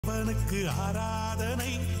தேவனுக்கு ஆராதனை,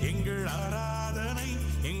 எங்கள் ஆராதனை,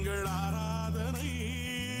 எங்கள் ஆராதனை.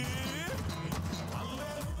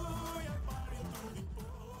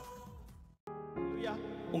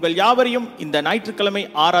 உங்கள் யாவரையும் இந்த ஞாயிற்றுக்கிழமை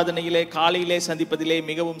ஆராதனையிலே காலையிலே சந்திப்பதிலே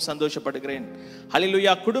மிகவும் சந்தோஷப்படுகிறேன்.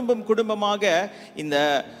 ஹல்லேலூயா. குடும்பமாக இந்த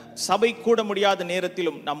சபை கூட முடியாத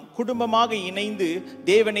நேரத்திலும் நம் குடும்பமாக இணைந்து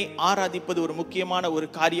தேவனை ஆராதிப்பது ஒரு முக்கியமான ஒரு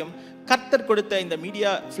காரியம். கர்த்தர் கொடுத்த இந்த மீடியா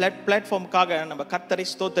பிளாட்ஃபார்முக்காக நம்ம கர்த்தரை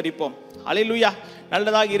ஸ்தோத்தரிப்போம். ஹல்லேலூயா.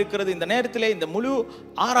 நல்லதாக இருக்கிறது. இந்த நேரத்திலே இந்த முழு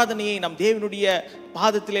ஆராதனையை நம் தேவனுடைய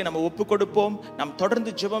பாதத்திலே நம்ம ஒப்பு கொடுப்போம். நாம்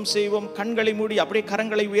தொடர்ந்து ஜெபம் செய்வோம். கண்களை மூடி அப்படியே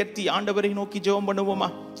கரங்களை உயர்த்தி ஆண்டவரை நோக்கி ஜெபம் பண்ணுவோமா?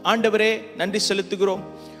 ஆண்டவரே, நன்றி செலுத்துகிறோம்.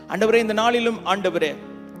 ஆண்டவரே, இந்த நாளிலும் ஆண்டவரே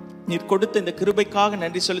நீர் கொடுத்த இந்த கிருபைக்காக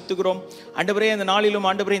நன்றி செலுத்துகிறோம். ஆண்டவரே, இந்த நாளிலும்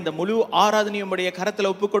ஆண்டவரே இந்த முழு ஆராதனையும் உடைய கரத்தில்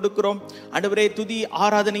ஒப்பு கொடுக்கிறோம். ஆண்டவரே, துதி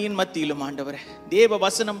ஆராதனையின் மத்தியிலும் ஆண்டவரே தேவ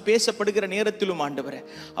வசனம் பேசப்படுகிற நேரத்திலும் ஆண்டவரே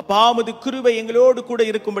அப்பா உமது கிருபை எங்களோடு கூட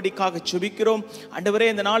இருக்கும்படிக்காக ஜெபிக்கிறோம். ஆண்டவரே,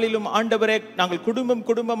 இந்த நாளிலும் ஆண்டவரே நாங்கள்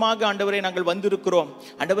குடும்பமாக ஆண்டவரே நாங்கள் வந்திருக்கிறோம்.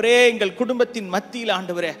 ஆண்டவரே, எங்கள் குடும்பத்தின் மத்தியில்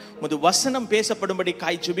ஆண்டவரே உமது வசனம்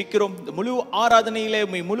பேசப்படும்படிக்காய் ஜெபிக்கிறோம். இந்த முழு ஆராதனையிலே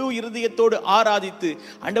முழு இருதயத்தோடு ஆராதித்து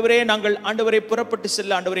ஆண்டவரே நாங்கள் ஆண்டவரை புறப்பட்டு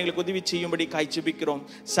செல்ல ஆண்டவரை உதவி செய்யும்படி ஜெபிக்கிறோம்.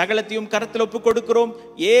 சகலத்தையும் கரத்தில் ஒப்பு கொடுக்கிறோம்.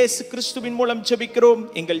 இயேசு கிறிஸ்துவின் மூலம் ஜெபிக்கிறோம்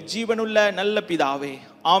எங்கள் ஜீவனுள்ள நல்ல பிதாவே.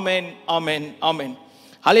 ஆமென், ஆமென், ஆமென்.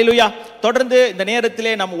 ஹல்லேலூயா. தொடர்ந்து இந்த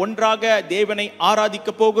நேரத்திலே நாம் ஒன்றாக தேவனை ஆராதிக்க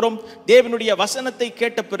போகிறோம். தேவனுடைய வசனத்தை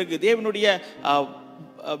கேட்ட பிறகு, தேவனுடைய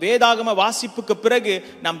வேதாகம வாசிப்புக்கு பிறகு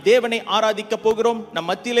நாம் தேவனை ஆராதிக்க போகிறோம். நம்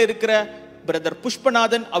மத்தியில் இருக்கிற பிரதர்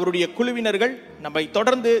புஷ்பநாதன் அவருடைய குழுவினர்கள் நம்மை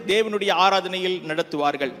தொடர்ந்து தேவனுடைய ஆராதனையில்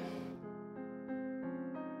நடத்துவார்கள்.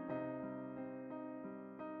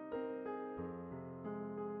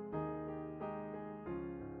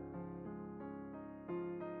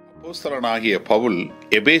 அப்போஸ்தலனாகிய பவுல்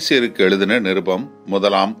எபேசியருக்கு எழுதின நிருபம்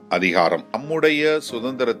 1ஆம் அதிகாரம். நம்முடைய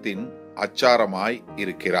சுதந்திரத்தின் அச்சாரமாய்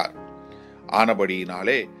இருக்கிறார்.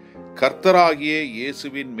 ஆனபடியினாலே கர்த்தராகிய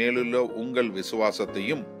இயேசுவின் மேலுள்ள உங்கள்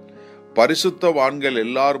விசுவாசத்தையும் பரிசுத்தவான்கள்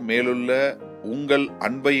எல்லார் மேலுள்ள உங்கள்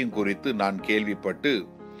அன்பையும் குறித்து நான் கேள்விப்பட்டு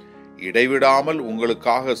இடைவிடாமல்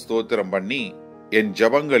உங்களுக்காக ஸ்தோத்திரம் பண்ணி என்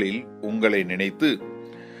ஜெபங்களில் உங்களை நினைத்து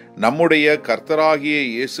நம்முடைய கர்த்தராகிய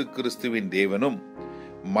இயேசு கிறிஸ்துவின் தேவனும்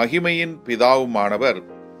மகிமையின் பிதாவுமானவர்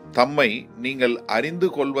தம்மை நீங்கள் அறிந்து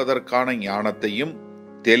கொள்வதற்கான ஞானத்தையும்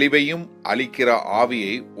தெளிவையும் அளிக்கிற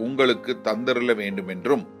ஆவியை உங்களுக்கு தந்தருள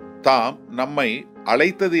வேண்டுமென்றும், தாம் நம்மை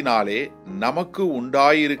அழைத்ததினாலே நமக்கு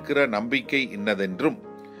உண்டாயிருக்கிற நம்பிக்கை இன்னதென்றும்,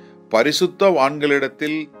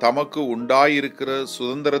 பரிசுத்தவான்களிடத்தில் தமக்கு உண்டாயிருக்கிற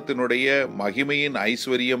சுதந்திரத்தினுடைய மகிமையின்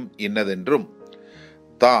ஐஸ்வர்யம் இன்னதென்றும்,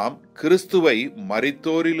 தாம் கிறிஸ்துவை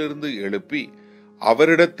மரித்தோரிலிருந்து எழுப்பி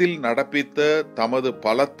அவரிடத்தில் நடப்பித்த தமது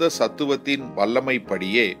பலத்த சத்துவத்தின்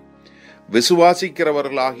வல்லமைப்படியே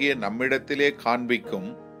விசுவாசிக்கிறவர்களாகிய நம்மிடத்திலே காண்பிக்கும்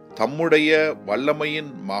தம்முடைய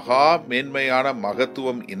வல்லமையின் மகா மேன்மையான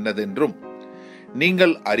மகத்துவம் இன்னதென்றும்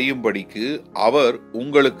நீங்கள் அறியும்படிக்கு அவர்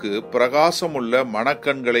உங்களுக்கு பிரகாசமுள்ள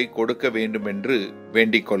மனக்கண்களை கொடுக்க வேண்டுமென்று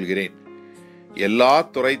வேண்டிக் கொள்கிறேன். எல்லா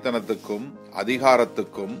துரைத்தனத்துக்கும்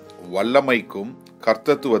அதிகாரத்துக்கும் வல்லமைக்கும்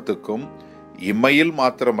கர்த்தத்துவத்துக்கும் இம்மையில்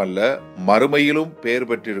மாத்திரமல்ல மறுமையிலும் பெயர்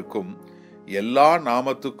பெற்றிருக்கும் எல்லா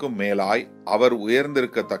நாமத்துக்கும் மேலாய் அவர்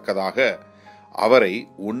உயர்ந்திருக்கத்தக்கதாக அவரை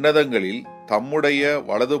உன்னதங்களில் தம்முடைய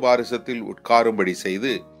வலது பாரிசத்தில் உட்காரும்படி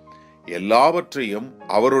செய்து எல்லாவற்றையும்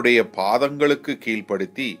அவருடைய பாதங்களுக்கு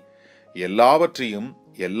கீழ்ப்படுத்தி எல்லாவற்றையும்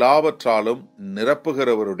எல்லாவற்றாலும்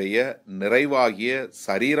நிரப்புகிறவருடைய நிறைவாகிய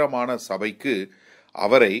சரீரமான சபைக்கு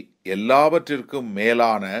அவரை எல்லாவற்றிற்கும்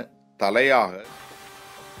மேலான தலையாக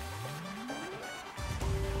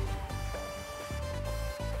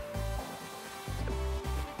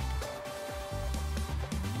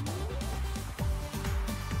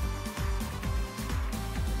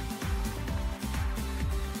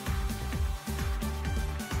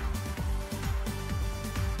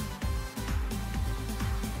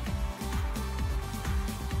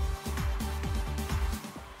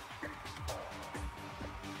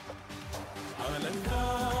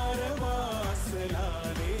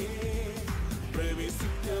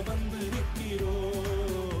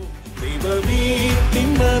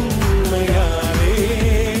வீட்டின் நன்மையாலே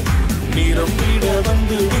நிரம்பிட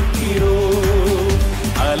வந்து நிற்கிறோம்.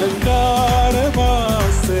 அலங்கார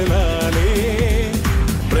வாசலாலே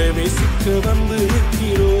பிரவேசிக்க வந்து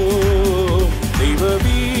நிற்கிறோம். தெய்வ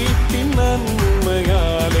வீட்டின்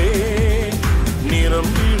நன்மையாலே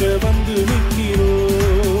நிரம்பிட வந்து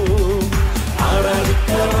நிற்கிறோம்.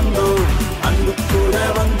 ஆராதிக்க வந்தோம், அன்பு கூட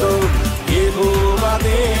வந்தோம், யெகோவா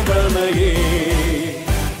தேவனையே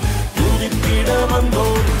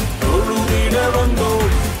வந்தோம், தொழுதே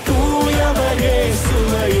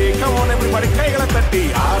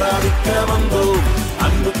துதிக்க வந்தோம்,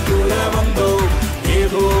 அன்புக்குள்ள வந்தோம்,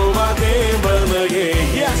 யெகோவா தேவனையே.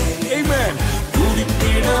 எஸ் ஆமென்.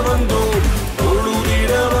 துதித்திட வந்தோம்,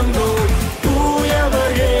 தொழுதிட வந்தோம்,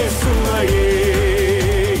 தூயவர் இயேசுவையே.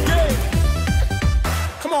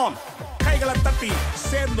 Come on, கைகளை தட்டி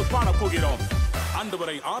சேர்ந்து பாட போகிறோம்,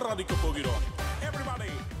 ஆண்டவரை ஆராதிக்க போகிறோம். Everybody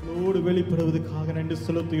உங்களோடு வெளிப்படுவதற்காக நன்றி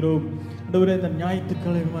செலுத்துகிறோம் ஆண்டவரே. இந்த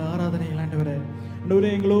ஞாயிற்றுக்கிழமை ஆராதனையில் ஆண்டவரே, ஆண்டவரே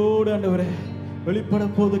எங்களோடு ஆண்டவரே வெளிப்பட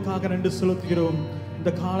போவதற்காக நன்றி செலுத்துகிறோம். இந்த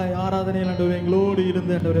காலை ஆராதனையில் ஆண்டவரே எங்களோடு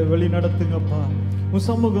இருந்து ஆண்டவரே வழி நடத்துங்கப்பா. உன்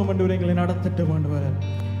சமூகம் ஆண்டவரே எங்களை நடத்தட்டும் ஆண்டவரே.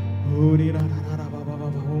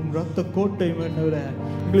 உம் ரத்த கோட்டை ஆண்டவரே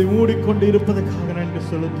எங்களை மூடிக்கொண்டு இருப்பதற்காக நன்றி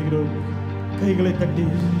செலுத்துகிறோம். கைகளை தட்டி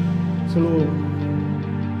சொல்லுவோம்.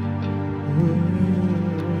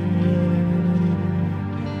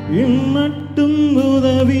 இம்மட்டும்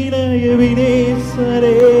உதவின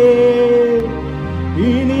எபினேசரே,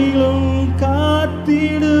 இனியும்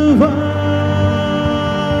காத்திடுவார்.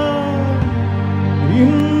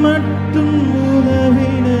 இம்மட்டும்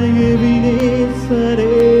உதவின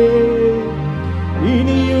எபினேசரே,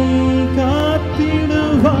 இனியும்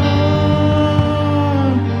காத்திடுவார்.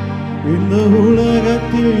 இந்த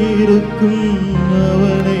உலகத்தில் இருக்கும்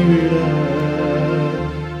அவனை விட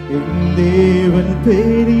என் தேவன்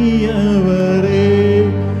பெரியவரே.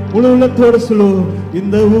 உலகத்தோடு சொல்லுவோம்.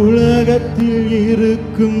 இந்த உலகத்தில்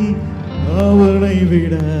இருக்கும் அவனை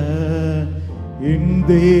விட என்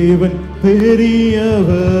தேவன்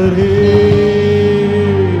பெரியவரே.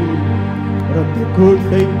 ரத்த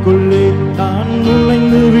கோட்டைக்குள்ளே நான்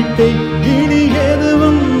நுழைந்து விட்டேன், இனி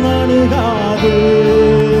எதுவும் அணுகாது,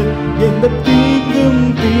 எந்த தீங்கும்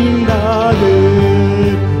தீண்டாது.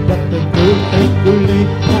 ரத்த கோட்டைக்குள்ளே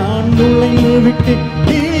நான் நுழைந்து விட்டேன்,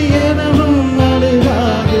 இனி எதுவும்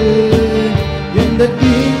அணுகாது, எந்த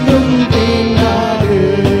தீங்கும் தீண்டாது.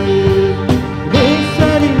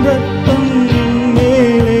 நேசரின் ரத்தம் என்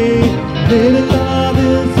மேலே நெருங்காது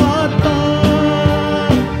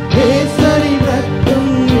சாத்தான். நேசரின்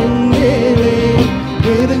ரத்தம் என் மேலே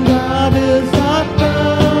நெருங்காது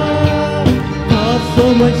சாத்தான்.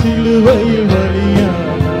 பாசமாய் சிலுவையில்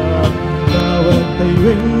வலியானார், பாவத்தை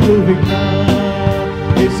வென்று விட்டார்.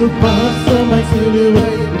 இயேசு பாசமாய்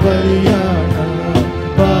சிலுவையில் வலியானார்,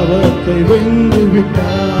 பாவத்தை வென்று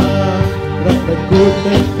விட்டார். ரத்த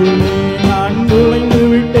கோட்டைக்குள்ளே நான் நுழைந்து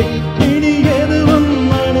விட்டேன், இனி எதுவும்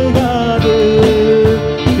அணுகாது,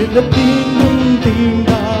 இந்த தீங்கும்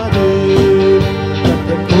தீண்டாது. ரத்த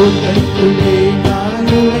கோட்டைக்குள்ளே நான்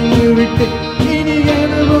நுழைந்து விட்டேன், இனி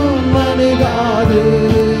எதுவும் அணுகாது,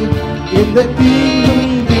 இந்த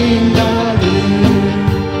தீங்கும் தீண்டாது.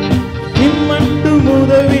 இம்மட்டும்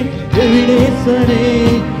உதவி எபினேசரே,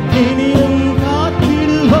 இனியும்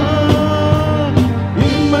காத்திடுவார்.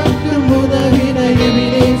 இம்மட்டும் உதவின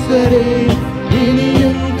எபினேசரே,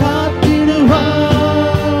 இனியும் காத்திடுவார்.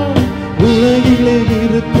 உலகிலே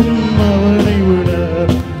இருக்கும் அவனை விட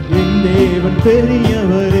என் தேவன்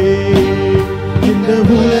பெரியவரே. இந்த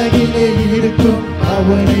உலகிலே இருக்கும்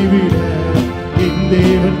அவனை விட என்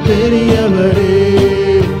தேவன் பெரியவரே.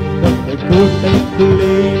 ரத்த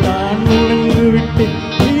கோட்டைக்குள்ளே நான் நுழைந்து விட்டேன்,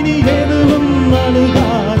 இனி எதுவும்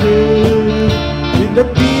அணுகாது, இந்த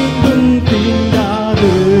தீங்கும்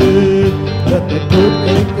தீண்டாது. ரத்த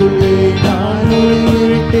கோட்டைக்குள்ளே நான் நுழைந்து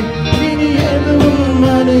விட்டேன், இனி எதுவும்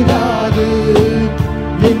அணுகாது,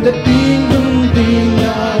 இந்த தீங்கும்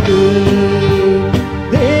தீண்டாது.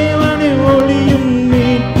 தேவனை ஒளியும்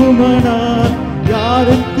மீட்புமானார்,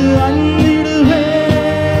 யாருக்கு அஞ்சிடுவே.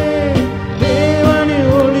 தேவனை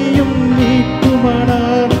ஒளியும்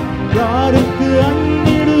மீட்புமானார், யாருக்கு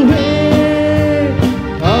அஞ்சிடுவே.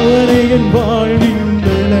 அவரை என் வாழ்வின்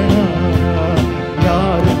பலனானார்,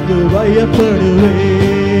 யாருக்கு பயப்படுவே.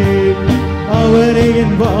 அவரை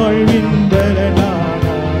என் வாழ்வின்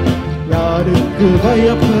பலனானார், யாருக்கு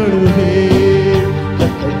பயப்படுவே.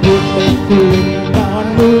 கோட்டைக்குள்ளே நான்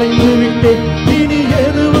நுழைந்து விட்டேன், இனி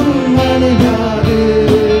எதுவும் அணுகாது,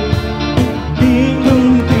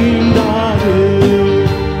 தீங்கும் தீண்டாது.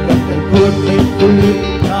 கோட்டைக்குள்ளே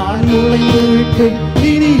நான் நுழைந்து விட்டேன்,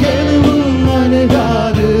 இனி எதுவும்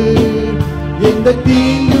அணுகாது, எந்த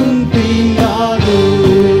தீங்கும் தீண்டாது.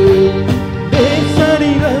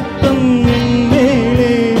 நேசரி ரத்தம் என்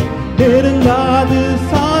மேலே நெருங்காது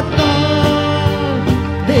சாத்தான்.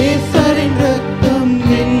 நேசரின் ரத்தம்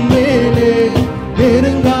என் மேலே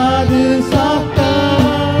நெருங்காது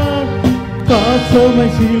சாத்தான்.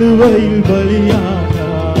 பாசமாய் சிலுவையில்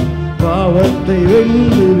பலியானார், பாவத்தை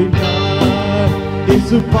வென்று விட்டார்.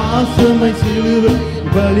 இயேசு பாசமாய் சிலுவையில்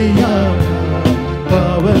பலியானார்,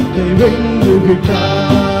 பாவத்தை வென்று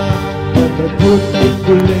விட்டார். ரத்த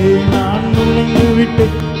கோட்டைக்குள்ளே நான் நுழைந்து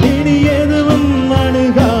விட்டேன், இனி எதுவும்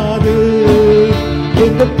அணுகாது,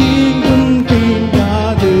 எந்த தீங்கும்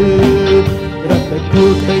தீண்டாது. ரத்த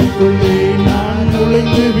கோட்டைக்குள்ளே நான்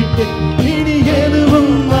நுழைந்து விட்டேன், இனி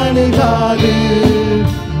எதுவும் அணுகாது.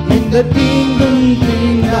 எந்த தீங்கும்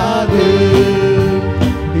தீண்டாது.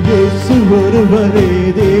 இயேசு ஒருவரே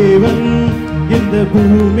தேவன், இந்த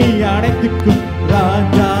பூமி அனைத்துக்கும்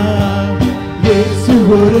ராஜா. இயேசு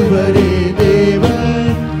ஒருவரே தேவன்,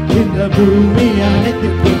 இந்த பூமி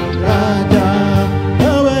அனைத்துக்கும் ராஜா.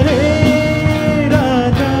 அவரே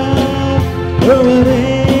ராஜா, அவரே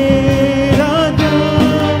ராஜா,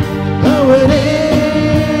 அவரே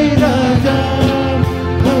ராஜா,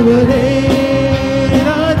 அவரே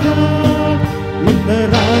ராஜா. இந்த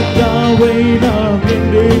ராஜாவை நாம்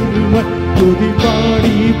என்றென்றும் துதி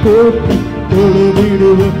பாடி போற்றி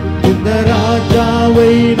தொழுதிடுவோம். இந்த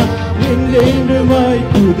ராஜாவை நாம் என்றென்றுமாய்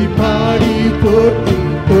துதி பாடி போற்றி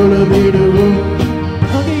தொழுதிடுவோம்.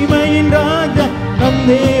 மகிமையின் ராஜா நம்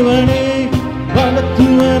தேவனே,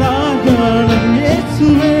 மகத்துவ ராஜா நம்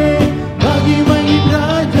இயேசுவே. மகிமையின்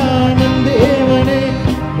ராஜா நம் தேவனே,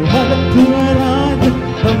 மகத்துவ ராஜா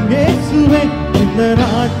நம் இயேசுவே. இந்த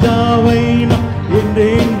ராஜாவை நாம்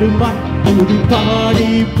என்றென்றுமாய் துதி பாடி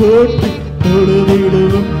போற்றி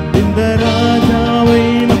தொழுதிடுவோம். இந்த ராஜாவை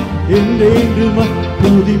நாம் என்றென்றுமாய்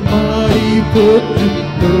துதி பாடி போற்றி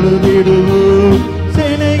தொழுதிடுவோம்.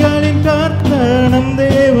 சேனைகளின் கர்த்தர் நம்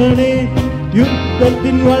தேவனே,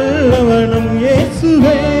 யுத்தத்தின் வல்லவனும்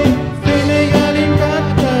இயேசுவே. சேனைகளின்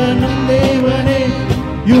கர்த்தர் நம் தேவனே,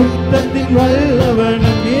 யுத்தத்தின்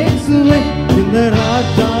வல்லவனும் இயேசுவே. இந்த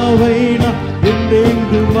ராஜாவை நாம்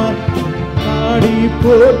என்றென்றுமாய் பாடி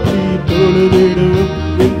போற்றி தொழுதிடுவோம்.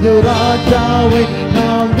 இந்த ராஜாவை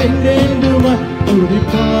நாம் என்றென்றுமாய் துதி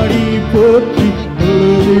பாடி போற்றி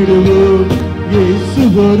தொழுதிடுவோம். இயேசு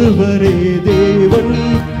ஒருவரே தேவன்,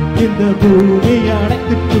 இந்த பூமி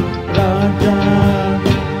அனைத்துக்கும் ராஜா.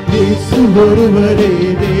 இயேசு ஒருவரே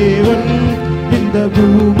தேவன், இந்த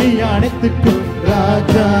பூமி அனைத்துக்கும்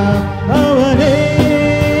ராஜா. அவரே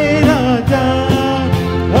ராஜா,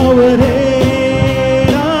 அவரே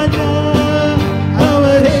ராஜா,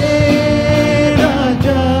 அவரே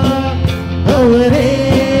ராஜா, அவரே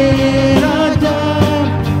ராஜா.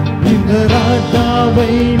 இந்த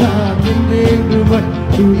ராஜாவை நாம் என்றென்றுமாய்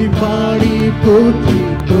துதி பாடி போற்றி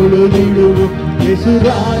தொழுதிடுவோம். இயேசு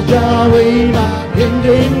ராஜாவை நாம்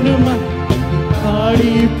என்றென்றுமாய்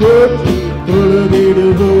பாடி போற்றி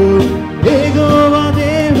தொழுதிடுவோம். யெகோவா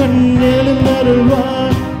தேவன்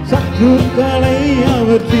எழுந்தருள்வார், சத்துருக்களை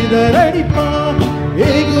அவர் சிதறடிப்பார்.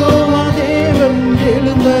 யெகோவா தேவன்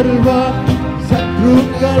எழுந்தருள்வார்,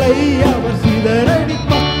 சத்துருக்களை அவர்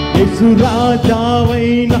சிதறடிப்பார். இயேசு ராஜாவை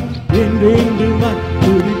நாம் என்றென்றுமாய்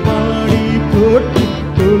துதி பாடி போற்றி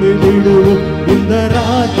தொழுதிடுவோம். இந்த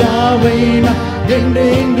ராஜாவை நாம்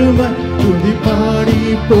என்றென்றுமாய் துதி பாடி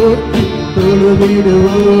போற்றி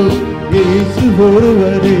தொழுதிடுவோம். இயேசு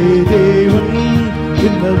ஒருவரே தேவன்,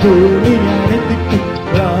 இந்த பூமி அனைத்துக்கும்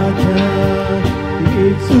ராஜா.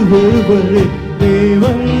 இயேசு ஒருவரே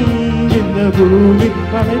தேவன், இந்த பூமி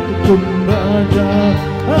அனைத்துக்கும் ராஜா.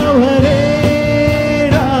 அவரே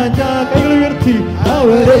ராஜா, கைகளை உயர்த்தி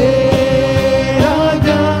அவரே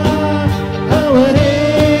ராஜா, அவரே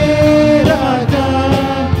ராஜா,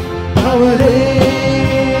 அவரே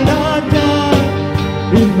ராஜா.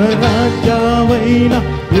 இந்த ராஜாவை நாம்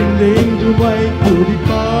என்றென்றுமாய் துதி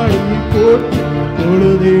பாடி போற்றி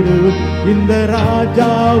தொழுதிடுவோம். இந்த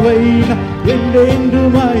ராஜாவை நாம்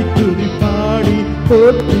என்றென்றுமாய் துதி பாடி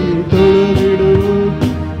போற்றி தொழுதிடுவோம்.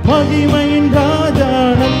 மகிமையின் ராஜா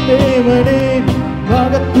நம் தேவனே,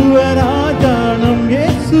 மகத்துவ ராஜா நம்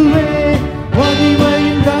இயேசுவே.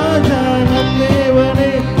 மகிமையின் ராஜா நம்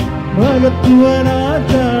தேவனே, மகத்துவ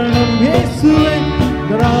ராஜா நம் இயேசுவே.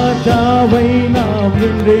 ராஜாவை நாம்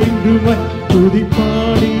என்றென்றுமாய் துதி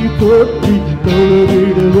பாடி போற்றி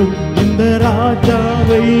தொழுதிடுவோம். இந்த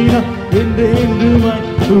ராஜாவை நாம் என்றென்றுமாய்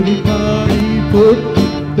துதி பாடி போற்றி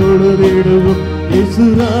தொழுதிடுவோம். இயேசு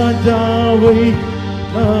ராஜாவை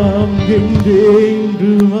நாம்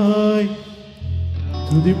என்றென்றுமாய்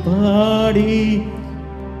துதி பாடி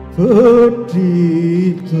போற்றி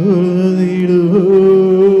தொழுதிடுவோம்.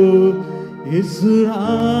 இயேசு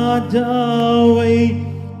ராஜாவை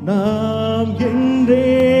நாம்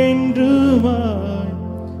என்றென்றுமாய்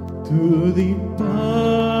துதி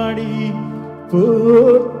பாடி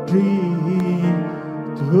போற்றி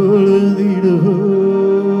தொழுதிடுவோம்.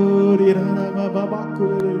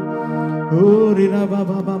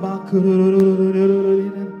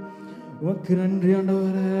 உமக்கு நன்றி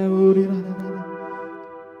ஆண்டவரே.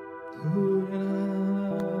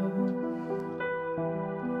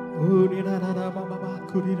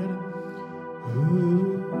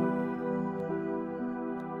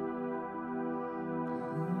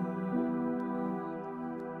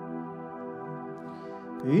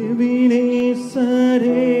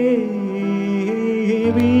 எபினேசரே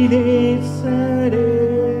எபினேசரே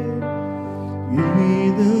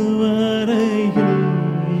இதுவரையில்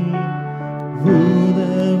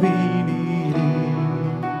உதவி நீரே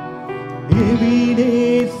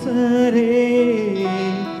எபினேசரே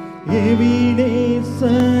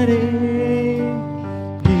எபினேசரே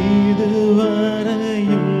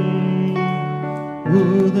இதுவரையில்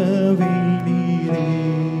உதவி நீரே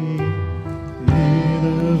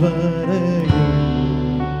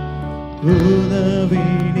உதவி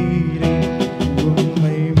நீரே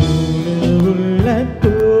உம்மை முழு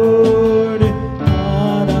உள்ளத்தோடு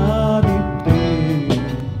ஆராதிப்பேன்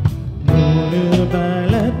முழு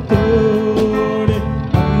பலத்தோடு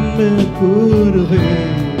அன்பு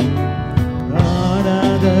கூறுவேன்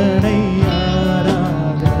ஆராதனை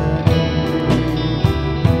ஆராதனை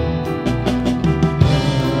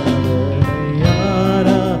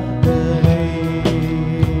ஆராதனை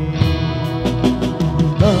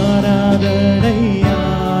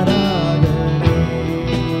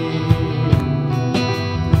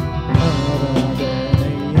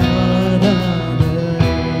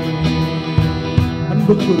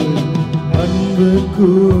அன்பு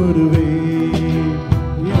கூறுவே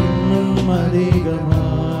இன்னும்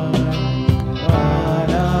அதிகமாக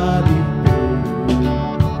ஆராதிப்பேன்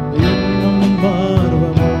இன்னும்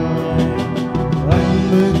பார்வமாய்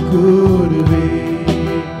அன்பு கூறுவே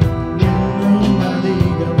இன்னும்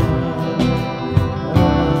அதிகமாக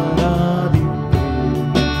ஆராதிப்பேன்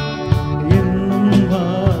இன்னும்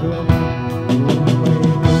பார்வமாய் உம்மை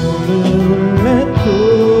முழு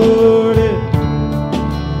உள்ளத்தோடு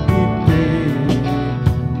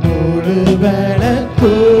முழு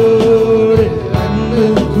பலத்தோடு அன்பு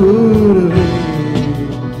கூறுவே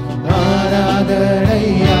ஆராதனை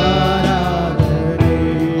ஆராதனை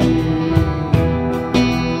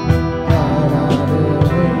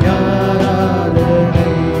ஆராதனை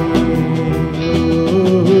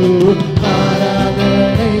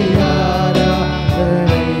ஆராதனை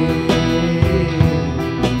ஆராதனை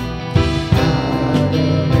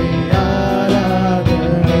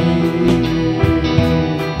ஆராதனை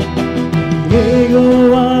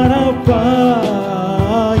Yehova Rafa,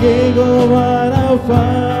 Yehova Rafa,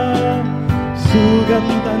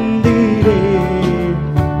 சுகம் தந்தீரே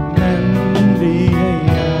நன்றி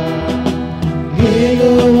ஐயா.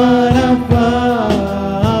 Yehova Rafa,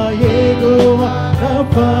 Yehova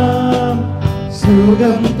Rafa,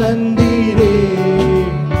 சுகம் தந்தீரே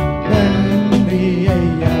நன்றி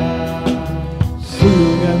ஐயா.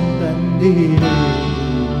 சுகம் தந்தீரே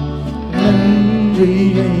நன்றி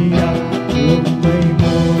ஐயா. உம்மை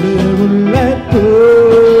முழு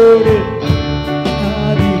உள்ளத்தோடு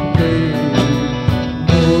ஆராதிப்பேன்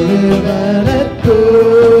முழு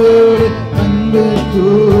பலத்தோடு அன்பு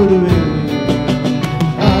கூறுவேன்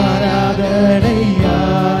ஆராதனை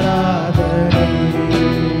ஆராதனை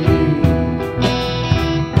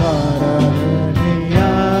ஆராதனை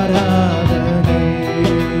ஆராதனை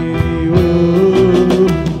ஓ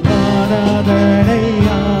ஆராதனை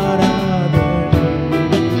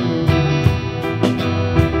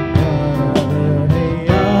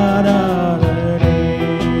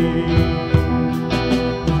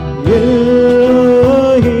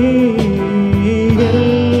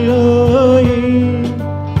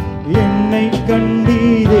என்னை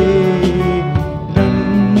கண்டீரே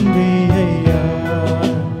நன்றி ஐயா.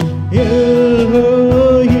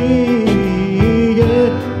 எல்லோஹி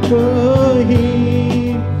எல்லோஹி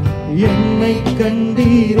என்னை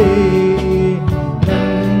கண்டீரே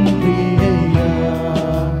நன்றி ஐயா.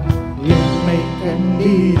 என்னை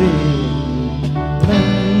கண்டீரே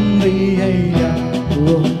நன்றி ஐயா.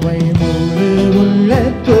 உம்மை முழு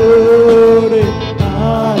உள்ளத்தோடு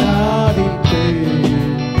ஆராதிப்பேன்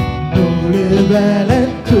முழு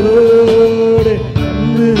பலத்தோடு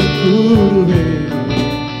அன்பு கூறுவேன்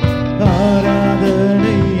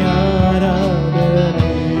ஆராதனை ஆராதனை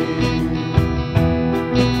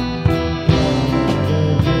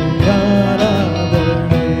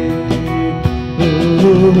ஆராதனை ஓ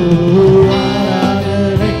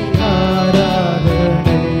ஆராதனை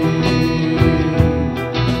ஆராதனை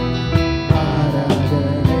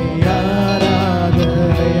ஆராதனை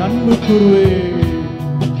ஆராதனை அன்பு கூறுவே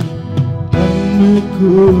அன்பு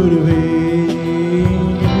கூறுவே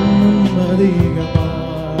இன்னும்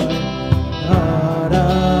அதிகமாய்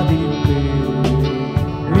ஆராதிப்பேன்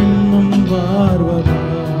இன்னும்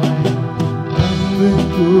பார்வமாய் அன்பு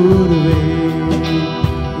கூறுவே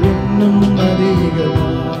இன்னும்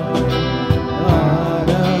அதிகமாய்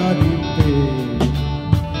ஆராதிப்பேன்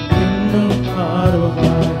இன்னும்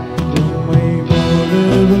பார்வமாய் உம்மை முழு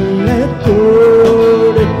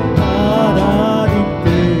உள்ளத்தோடு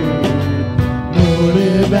ஆராதிப்பேன்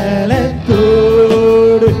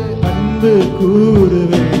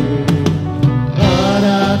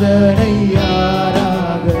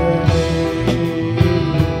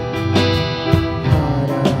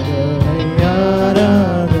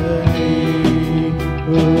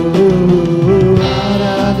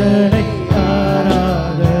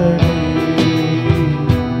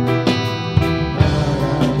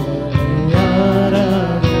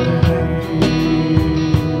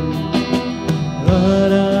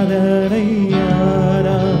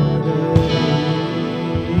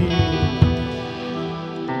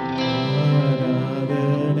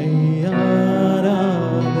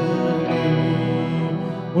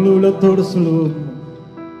முழு உள்ளத்தோடு சொல்லுவோம்.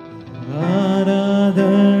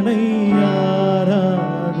 ஆராதனை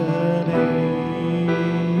ஆராதனை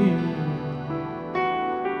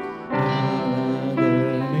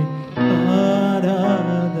ஆராதனை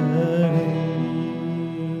ஆராதனை.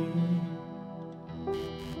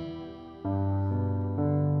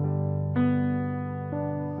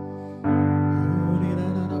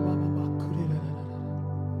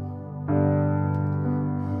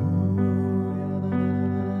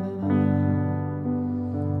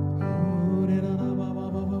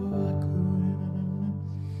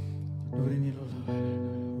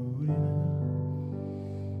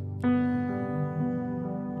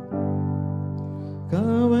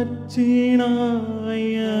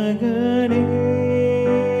 கவச்சிநாயகனே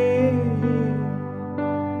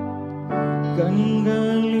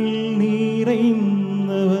கண்களில்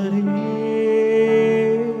நிறைந்தவரே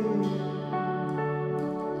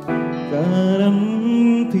கரம்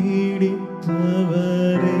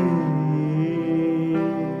பிடித்தவரே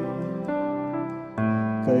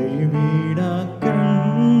கைவிடா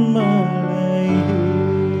கண்மலையே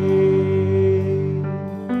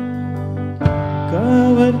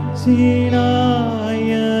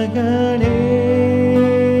கவச்சிநாயகனே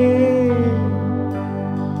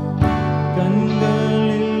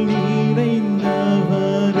கண்களில்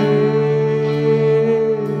நிறைந்தவரே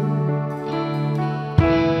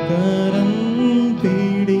கரம்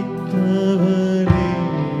பிடித்தவரே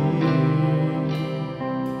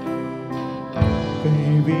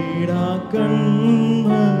கைவிடா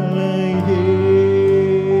கண்மலையே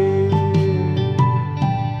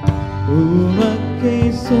உமக்கே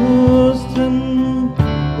சோஸ்திரம்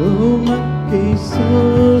உமக்கே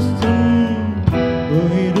சோஸ்திரம்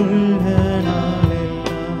உயிருள்ள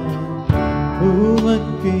நாளெல்லாம்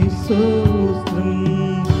உமக்கே சோஸ்திரம்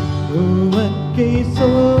உமக்கே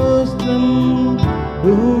சோஸ்திரம்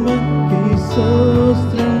உமக்கே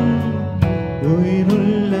சோஸ்திரம்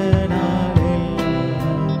உயிருள்ள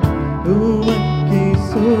நாளெல்லாம் உமக்கே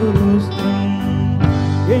சோஸ்திரம்.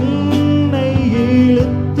 என்னை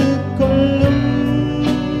இழுத்து கொள்ளும்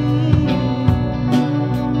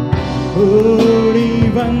ஓடி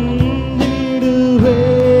வந்திடுவே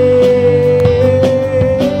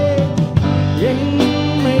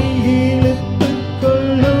என்னை இழுத்து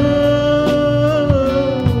கொள்ளும்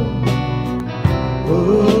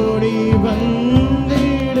ஓடி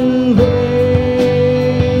வந்திடுவே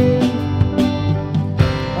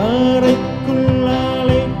அறைக்குள்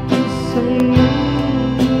அழைத்து செல்லும்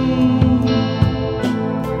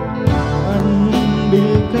அன்பில்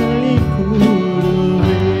களி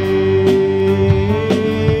கூறுவே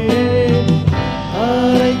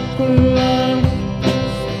அறைக்குள்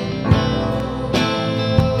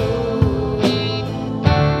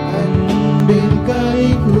அன்பில் களி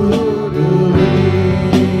கூறுவே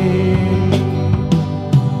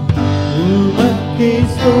உமக்கே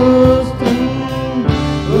ஸ்தோத்திரம்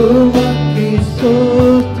உமக்கே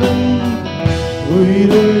ஸ்தோத்திரம்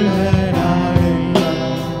உயிருள்ள நாளெல்லாம்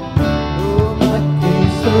உமக்கே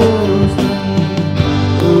ஸ்தோத்திரம்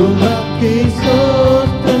உமக்கே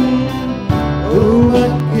ஸ்தோத்திரம்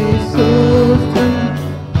உமக்கே ஸ்தோத்திரம்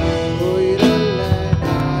உயிருள்ள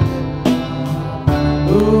நாளெல்லாம்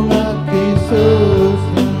உமக்கே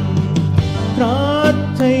ஸ்தோத்திரம்.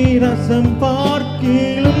 திராட்சை ரசம்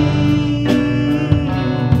பார்க்கிலும்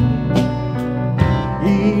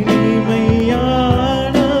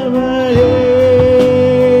இனிமையானவரே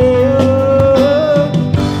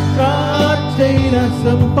திராட்சை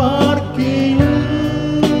ரசம் பார்க்கிலும்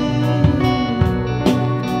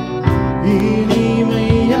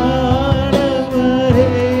இனிமையானவரே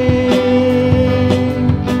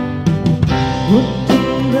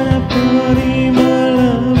உத்துங்க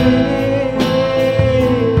பரிமளமே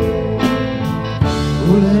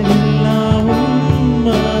உலகெல்லாம்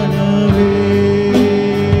மனவே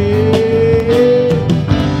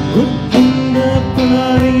உத்துங்க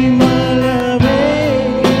பரிமளமே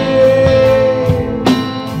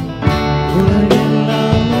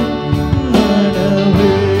உலகெல்லாம்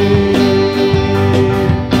மனவே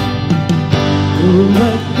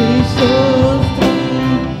உமக்கே ஸ்தோத்திரம்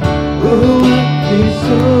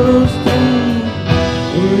சோஸ்திரம்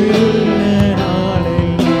உயிருள்ள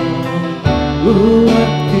நாளெல்லாம்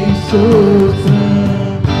உமக்கே சோஸ்திரம்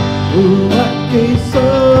உமக்கே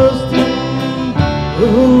சோஸ்திரம்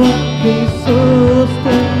உமக்கே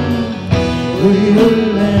சோஸ்திரம்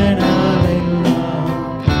உயிருள்ள நாளெல்லாம்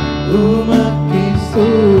உமக்கே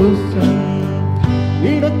சோஸ்திரம்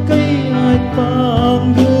இடக்கையாய்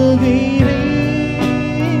தாங்குகிறேன்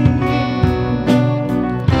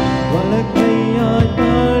வலக்கையாய்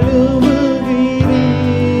தழுவுகிறேன்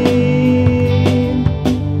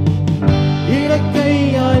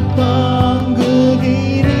இடக்கையாய்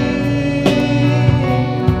தாங்குகிறேன்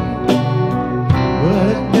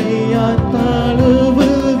வலக்கையாய்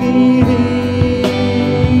தழுவுகிறேன்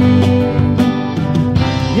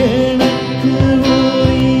எனக்கு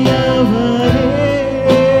உரியவரே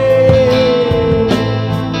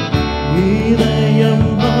இதயம்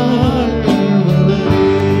வாழ்பவரே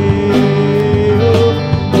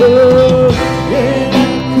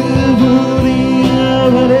எனக்கு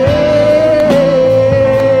உரியவரே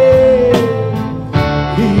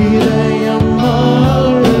இதயம்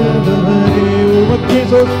வாழ்பவரே உமக்கே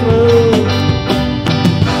சோஸ்திரம்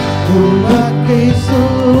உமக்கே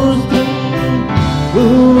சோஸ்திரம்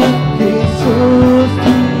உமக்கே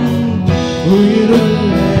சோஸ்திரம்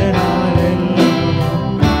உயிருள்ள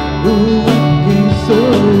நாளெல்லாம் உமக்கே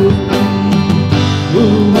சோஸ்திரம்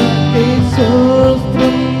உமக்கே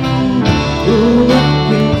சோஸ்திரம்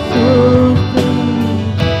உமக்கே சோஸ்திரம்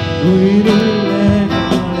உயிருள்ள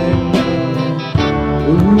நாளெல்லாம்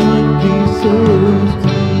உமக்கே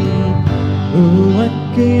சோஸ்திரம்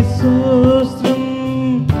உமக்கே சோஸ்திரம்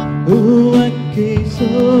உமக்கே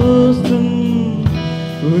சோஸ்திரம்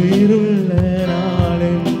உயிருள்ள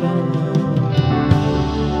நாளெல்லாம்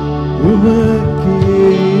உமக்கே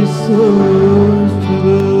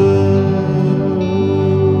சோஸ்திரம்.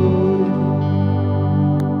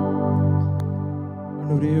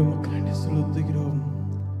 ஆண்டவரே உமக்கு நன்றி செலுத்துகிறோம்.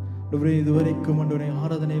 ஆண்டவரே இதுவரைக்கும் ஆண்டவரே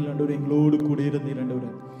ஆராதனையில் ஆண்டவரே எங்களோடு கூட இருந்தீர்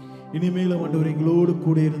ஆண்டவரே. இனிமேலும் ஆண்டவரே எங்களோடு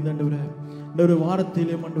கூட இருந்த ஆண்டவரே ஆண்டவரே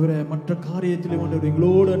வாரத்திலும் ஆண்டவரே மற்ற காரியத்திலும் ஆண்டவரே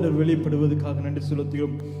எங்களோடு ஆண்டவர் வெளிப்படுவதற்காக நன்றி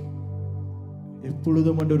செலுத்துகிறோம்.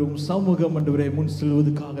 எப்பொழுதும் ஆண்டவரே உம் சமூகம் ஆண்டவரே முன்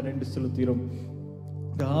செல்வதற்காக நன்றி செலுத்துகிறோம்.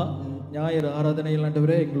 ஞாயிறு ஆராதனையில்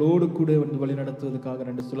ஆண்டவரே எங்களோடு கூட வந்து வழி நடத்துவதற்காக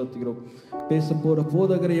நன்றி செலுத்துகிறோம். பேச போற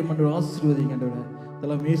போதகரையும் ஆண்டவர் ஆசீர்வதிங்க ஆண்டவரே.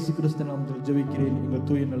 இதெல்லாம் இயேசு கிறிஸ்து நாமத்தில் ஜெபிக்கிறேன் எங்கள்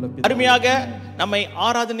தூய நல்ல பிதாவே. அருமையாக நம்மை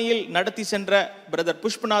ஆராதனையில் நடத்தி சென்ற பிரதர்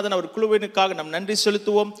புஷ்பநாதன் அவர் குழுவினுக்காக நாம் நன்றி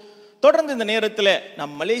செலுத்துவோம். தொடர்ந்து இந்த நேரத்தில்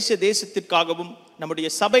நம் மலேசிய தேசத்திற்காகவும் நம்முடைய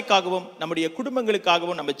சபைக்காகவும் நம்முடைய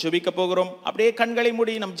குடும்பங்களுக்காகவும் நம்ம ஜெபிக்க போகிறோம். அப்படியே கண்களை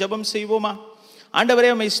மூடி நம் ஜெபம் செய்வோமா? ஆண்டவரே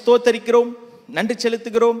உம்மை ஸ்தோத்தரிக்கிறோம், நன்றி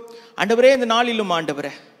செலுத்துகிறோம். ஆண்டவரே இந்த நாளிலும்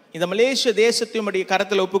ஆண்டவரே இந்த மலேசிய தேசத்தை உம்முடைய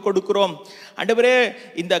கரத்தில் ஒப்பு கொடுக்கிறோம். ஆண்டவரே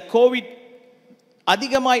இந்த கோவிட்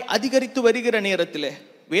அதிகமாய் அதிகரித்து வருகிற நேரத்தில்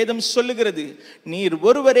வேதம் சொல்லுகிறது, நீர்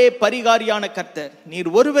ஒருவரே பரிகாரியான கர்த்தர், நீர்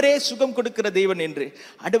ஒருவரே சுகம் கொடுக்கிற தேவன் என்று.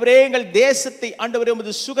 ஆண்டவரே எங்கள் தேசத்தை ஆண்டவரே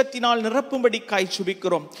உமது சுகத்தினால் நிரப்பும்படி காய்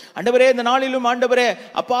சுபிக்கிறோம். ஆண்டவரே இந்த நாளிலும் ஆண்டவரே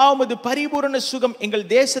அப்பா உமது பரிபூரண சுகம் எங்கள்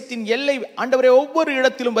தேசத்தின் எல்லை ஆண்டவரே ஒவ்வொரு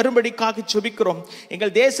இடத்திலும் வரும்படி காய் சுபிக்கிறோம்.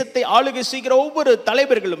 எங்கள் தேசத்தை ஆளுகை செய்கிற ஒவ்வொரு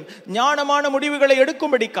தலைவர்களும் ஞானமான முடிவுகளை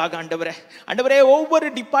எடுக்கும்படிக்காக ஆண்டவரே ஆண்டவரே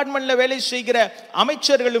ஒவ்வொரு டிபார்ட்மெண்ட்ல வேலை செய்கிற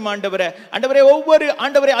அமைச்சர்களும் ஆண்டவரே ஆண்டவரே ஒவ்வொரு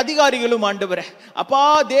ஆண்டவரே அதிகாரிகளும் ஆண்டவரே அப்பா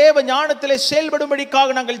தேவ ஞானத்திலே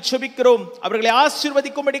செயல்படும்படிக்காக நாங்கள் ஜெபிக்கிறோம். அவர்களை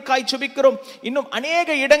ஆசீர்வதிக்கும்படிக்காய் ஜெபிக்கிறோம். இன்னும்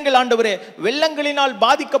அநேக இடங்கள் ஆண்டவரே வெள்ளங்களினால்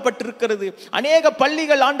பாதிக்கப்பட்டிருக்கிறது. அநேக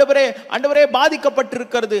பள்ளிகள் ஆண்டவரே ஆண்டவரே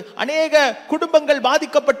பாதிக்கப்பட்டிருக்கிறது. அநேக குடும்பங்கள்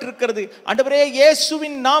பாதிக்கப்பட்டிருக்கிறது. ஆண்டவரே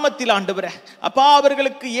இயேசுவின் நாமத்தில் ஆண்டவரே அப்பா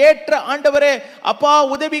அவர்களுக்கு ஏற்ற ஆண்டவரே அப்பா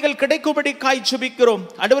உதவிகள் கிடைக்கும்படிக்காய் ஜெபிக்கிறோம்.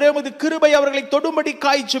 ஆண்டவரே உமது கிருபை அவர்களை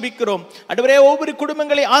தொடும்படிக்காய் ஜெபிக்கிறோம். ஆண்டவரே ஒவ்வொரு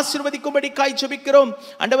குடும்பங்களை ஆசீர்வதிக்கும்படிக்காய் ஜெபிக்கிறோம்.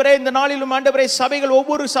 ஆண்டவரே இந்த நாளிலும் ஆண்டவரே சபைகள் ஒவ்வொரு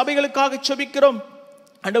சபைகளுக்காக ஜெபிக்கிறோம்.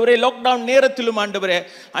 ஆண்டவரே லாக்டவுன் நேரத்திலும் ஆண்டவரே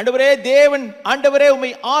ஆண்டவரே தேவன் ஆண்டவரே உம்மை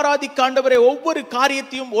ஆராதிக்க ஆண்டவரே ஒவ்வொரு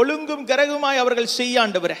காரியத்தையும் ஒழுங்கும் கிரகமாய் அவர்கள் செய்ய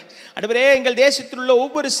ஆண்டவரே ஆண்டவரே எங்கள் தேசத்தில் உள்ள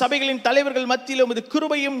ஒவ்வொரு சபைகளின் தலைவர்கள் மத்தியில் உமது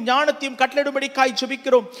கிருபையும் ஞானத்தையும் கட்டளையிடும்படிக்காய்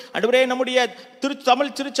ஜெபிக்கிறோம். ஆண்டவரே நம்முடைய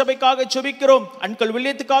தமிழ் திருச்சபைக்காக ஜெபிக்கிறோம். அன்கல்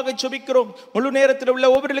வில்லியத்துக்காக ஜெபிக்கிறோம். முழு நேரத்தில் உள்ள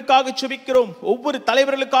ஒவ்வொருவர்களுக்காக ஜெபிக்கிறோம். ஒவ்வொரு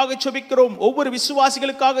தலைவர்களுக்காக ஜெபிக்கிறோம். ஒவ்வொரு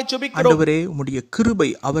விசுவாசிகளுக்காக ஜெபிக்கிறோம். ஆண்டவரே உம்முடைய கிருபை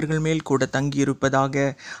அவர்கள் மேல் கூட தங்கி இருப்பதாக.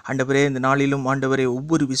 ஆண்டவரே இந்த நாளிலும் ஆண்டவரே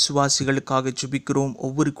ஒவ்வொரு விசுவாசிகளுக்காக ஜெபிக்கிறோம்,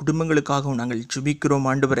 ஒவ்வொரு குடும்பங்களுக்காகவும் நாங்கள் ஜெபிக்கிறோம்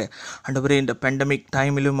ஆண்டவரே. ஆண்டவரே, இந்த பேண்டமிக்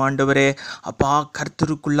டைமிலும் ஆண்டவரே அப்பா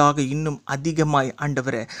கர்த்தருக்குள்ளாக இன்னும் அதிகமாய்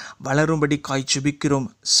ஆண்டவரே வளரும்படிக்காய் ஜெபிக்கிறோம்.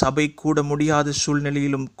 சபை கூட முடியாத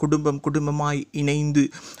சூழ்நிலையிலும் குடும்பமாய் இணைந்து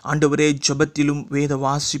ஆண்டவரே ஜெபத்திலும் வேத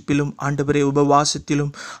வாசிப்பிலும் ஆண்டவரே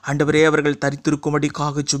உபவாசத்திலும் ஆண்டவரே அவர்கள்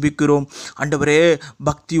தரித்திருக்கும்படிக்காக ஜெபிக்கிறோம். ஆண்டவரே,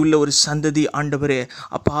 பக்தியுள்ள ஒரு சந்ததி ஆண்டவரே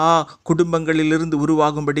அப்பா குடும்பங்களிலிருந்து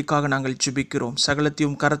உருவாகும்படிக்காக நாங்கள் ஜெபிக்கிறோம்.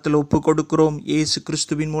 சகலத்தையும் கரத்தில் ஒப்பு கொடுக்கிறோம். இயேசு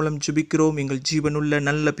கிறிஸ்துவின் மூலம் ஜெபிக்கிறோம் எங்கள் ஜீவனுள்ள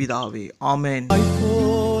நல்ல பிதாவே, ஆமென்.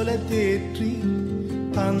 போல தேற்றி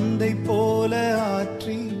தந்தை போல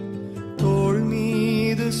ஆற்றி தோள்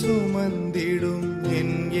மீது சுமந்திடும்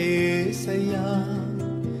என் ஏசையா,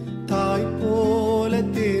 தாய் போல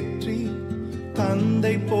தேற்றி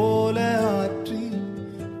தந்தை போல ஆற்றி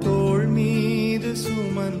தோள் மீது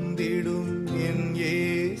சுமந்திடும் என்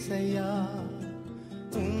ஏசையா,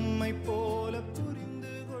 உம்மை போல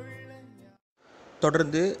புரிந்து கொள்ள.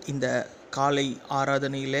 தொடர்ந்து இந்த காலை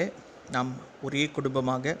ஆராதனையிலே நாம் ஒரே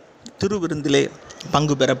குடும்பமாக திருவிருந்திலே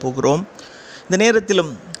பங்கு பெறப் போகிறோம். இந்த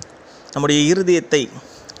நேரத்திலும் நம்முடைய இருதயத்தை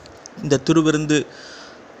இந்த திருவிருந்து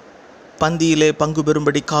பந்தியிலே பங்கு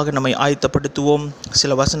பெறும்படிக்காக நம்மை ஆயத்தப்படுத்துவோம்.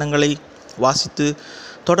 சில வசனங்களை வாசித்து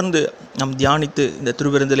தொடர்ந்து நாம் தியானித்து இந்த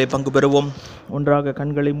திருவிருந்திலே பங்கு பெறுவோம். ஒன்றாக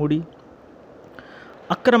கண்களை மூடி,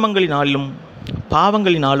 அக்கிரமங்களினாலும்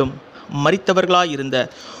பாவங்களினாலும் மரித்தவர்களாயிருந்த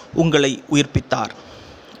உங்களை உயிர்ப்பித்தார்.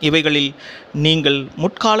 இவைகளில் நீங்கள்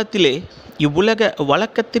முற்காலத்திலே இவ்வுலக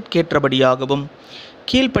வழக்கத்திற்கேற்றபடியாகவும்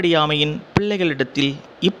கீழ்ப்படியாமையின் பிள்ளைகளிடத்தில்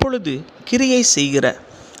இப்பொழுது கிரியை செய்கிற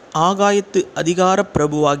ஆகாயத்து அதிகார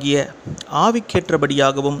பிரபுவாகிய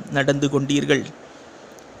ஆவிக்கேற்றபடியாகவும் நடந்து கொண்டீர்கள்.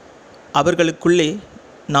 அவர்களுக்குள்ளே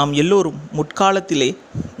நாம் எல்லோரும் முற்காலத்திலே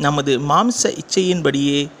நமது மாம்ச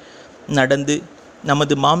இச்சையின்படியே நடந்து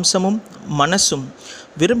நமது மாம்சமும் மனசும்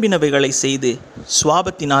விரும்பினவைகளை செய்து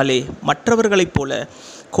சுவாபத்தினாலே மற்றவர்களைப் போல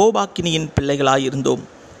கோபாக்கினியின் பிள்ளைகளாயிருந்தோம்.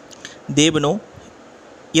 தேவனோ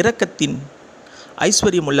இரக்கத்தின்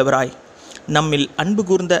ஐஸ்வர்யமுள்ளவராய் நம்மில் அன்பு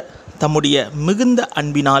கூர்ந்த தம்முடைய மிகுந்த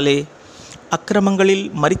அன்பினாலே அக்கிரமங்களில்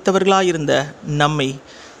மரித்தவர்களாயிருந்த நம்மை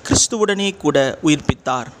கிறிஸ்துவுடனே கூட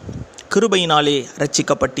உயிர்ப்பித்தார். கிருபையினாலே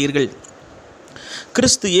இரட்சிக்கப்பட்டீர்கள்.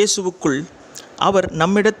 கிறிஸ்து இயேசுவுக்குள் அவர்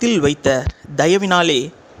நம்மிடத்தில் வைத்த தயவினாலே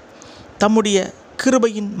தம்முடைய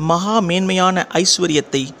கிருபையின் மகா மேன்மையான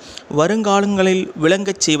ஐஸ்வர்யத்தை வருங்காலங்களில்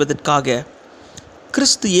விளங்கச் செய்வதற்காக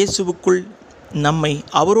கிறிஸ்து இயேசுவுக்குள் நம்மை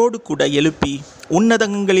அவரோடு கூட எழுப்பி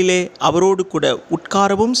உன்னதங்களிலே அவரோடு கூட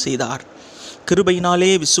உட்காரவும் செய்தார்.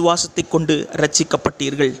 கிருபையினாலே விசுவாசத்தை கொண்டு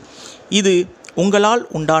இரட்சிக்கப்பட்டீர்கள். இது உங்களால்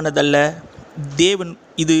உண்டானதல்ல,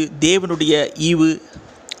 இது தேவனுடைய ஈவு.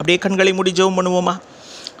 அப்படியே கண்களை மூடி ஜெபம் பண்ணுவோமா?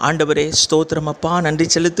 ஆண்டவரே ஸ்தோத்திரம் அப்பா, நன்றி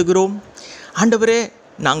செலுத்துகிறோம்.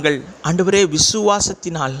 ஆண்டவரே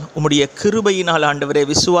விசுவாசத்தினால் உம்முடைய கிருபையினால் ஆண்டவரே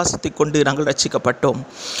விசுவாசத்தை கொண்டு நாங்கள் ரட்சிக்கப்பட்டோம்.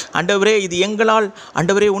 ஆண்டவரே, இது எங்களால்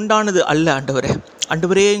ஆண்டவரே உண்டானது அல்ல.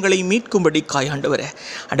 ஆண்டவரே எங்களை மீட்கும்படிக்காய்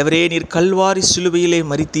ஆண்டவரே நீர் கல்வாரி சிலுவையிலே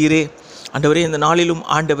மரித்தீரே. ஆண்டவரே, இந்த நாளிலும்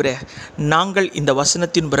ஆண்டவரே நாங்கள் இந்த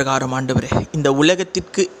வசனத்தின் பிரகாரம் ஆண்டவரே இந்த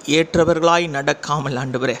உலகத்திற்கு ஏற்றவர்களாய் நடக்காமல்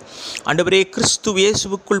ஆண்டவரே கிறிஸ்து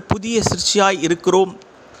இயேசுவுக்குள் புதிய சிருஷ்டியாய் இருக்கிறோம்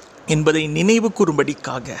என்பதை நினைவு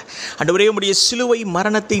கூறும்படிக்காக ஆண்டவரே உம்முடைய சிலுவை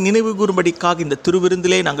மரணத்தை நினைவு கூறும்படிக்காக இந்த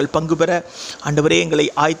திருவிருந்திலே நாங்கள் பங்கு பெற ஆண்டவரே எங்களை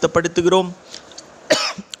ஆயத்தப்படுத்துகிறோம்.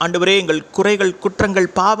 ஆண்டவரே, எங்கள் குறைகள், குற்றங்கள்,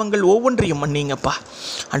 பாவங்கள் ஒவ்வொன்றையும் மன்னிங்கப்பா.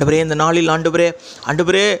 ஆண்டவரே, இந்த நாளில்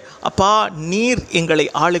ஆண்டவரே அப்பா நீர் எங்களை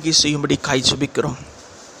ஆளுகை செய்யும்படி காய் ஜெபிக்கிறோம்.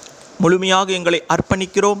 முழுமையாக எங்களை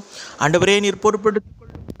அர்ப்பணிக்கிறோம். ஆண்டவரே நீர்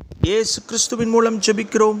பொறுப்பெடுத்துக் இயேசு கிறிஸ்துவின் மூலம்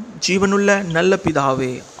ஜெபிக்கிறோம் ஜீவனுள்ள நல்ல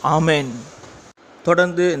பிதாவே, ஆமென்.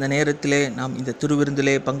 தொடர்ந்து இந்த நேரத்திலே நாம் இந்த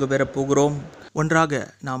திருவிருந்திலே பங்கு பெறப் போகிறோம். ஒன்றாக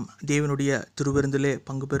நாம் தேவனுடைய திருவிருந்திலே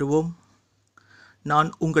பங்கு பெறுவோம். நான்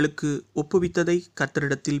உங்களுக்கு ஒப்புவித்ததை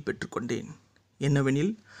கர்த்தரிடத்தில் பெற்றுக்கொண்டேன்.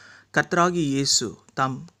 என்னவெனில், கர்த்தராகிய இயேசு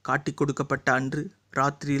தாம் காட்டிக் கொடுக்கப்பட்ட அன்று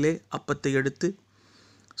ராத்திரியிலே அப்பத்தை எடுத்து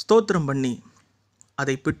ஸ்தோத்திரம் பண்ணி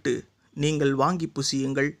அதை பிட்டு, நீங்கள் வாங்கி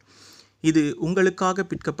புசியுங்கள், இது உங்களுக்காக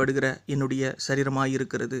பிற்கப்படுகிற என்னுடைய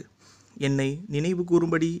சரீரமாயிருக்கிறது, என்னை நினைவு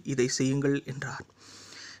கூறும்படி இதை செய்யுங்கள் என்றார்.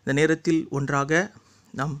 இந்த நேரத்தில் ஒன்றாக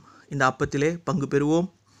நாம் இந்த அப்பத்திலே பங்கு பெறுவோம்.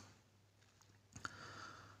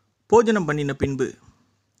 போஜனம் பண்ணின பின்பு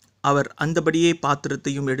அவர் அந்தபடியே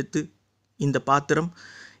பாத்திரத்தையும் எடுத்து, இந்த பாத்திரம்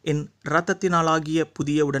என் இரத்தத்தினாலாகிய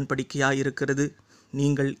புதிய உடன்படிக்கையாயிருக்கிறது,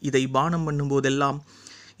 நீங்கள் இதை பானம் பண்ணும்போதெல்லாம்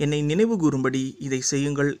என்னை நினைவு கூறும்படி இதை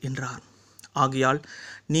செய்யுங்கள் என்றார். ஆகையால்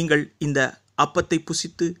நீங்கள் இந்த அப்பத்தை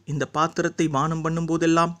புசித்து இந்த பாத்திரத்தை பானம்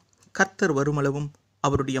பண்ணும்போதெல்லாம் கர்த்தர் வருமளவும்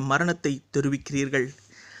அவருடைய மரணத்தை தெரிவிக்கிறீர்கள்.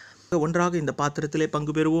 ஒன்றாக இந்த பாத்திரத்திலே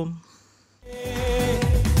பங்கு பெறுவோம்.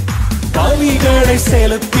 பலிகளை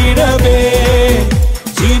செலுத்திடவே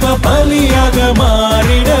ஜீவ பலியாக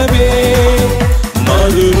மாறிடவே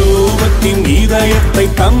மறுரூபத்தின் இதயத்தை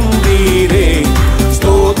தந்தீரே.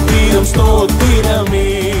 ஸ்தோத்திரம் ஸ்தோத்திரமே.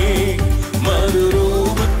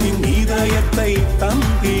 மறுரூபத்தின் இதயத்தை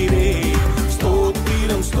தந்தீரே.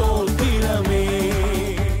 ஸ்தோத்திரம் ஸ்தோத்திரமே.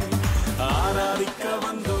 ஆராதிக்க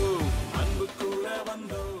வந்தோம், அன்பு கூற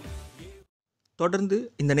வந்தோம். தொடர்ந்து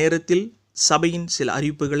இந்த நேரத்தில் சபையின் சில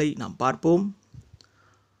அறிவிப்புகளை நாம் பார்ப்போம்.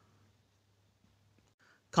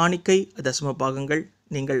 காணிக்கை தசம பாகங்கள்,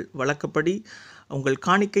 நீங்கள் வழக்கப்படி உங்கள்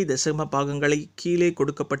காணிக்கை தசம பாகங்களை கீழே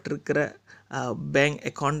கொடுக்கப்பட்டிருக்கிற பேங்க்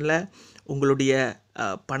அக்கௌண்ட்டில் உங்களுடைய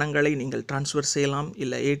பணங்களை நீங்கள் டிரான்ஸ்ஃபர் செய்யலாம்.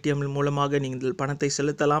 இல்லை ஏடிஎம் மூலமாக நீங்கள் பணத்தை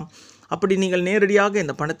செலுத்தலாம். அப்படி நீங்கள் நேரடியாக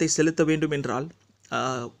இந்த பணத்தை செலுத்த வேண்டும் என்றால்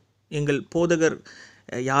எங்கள் போதகர்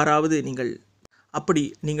யாராவது நீங்கள்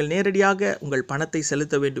நேரடியாக உங்கள் பணத்தை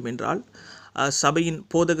செலுத்த வேண்டும் என்றால் சபையின்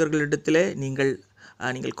போதகர்களிடத்தில் நீங்கள்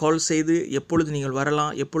கால் செய்து எப்பொழுது நீங்கள்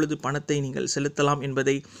வரலாம், எப்பொழுது பணத்தை நீங்கள் செலுத்தலாம்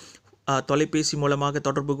என்பதை தொலைபேசி மூலமாக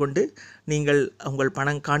தொடர்பு கொண்டு நீங்கள் உங்கள்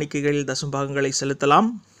காணிக்கைகளில் தசம்பாகங்களை செலுத்தலாம்.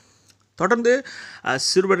 தொடர்ந்து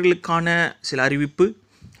சிறுவர்களுக்கான சில அறிவிப்பு.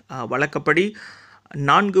 வழக்கப்படி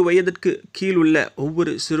 4 வயதிற்கு கீழ் உள்ள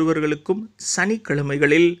ஒவ்வொரு சிறுவர்களுக்கும்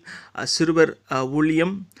சனிக்கிழமைகளில் சிறுவர்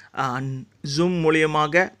ஊழியம் ஜூம்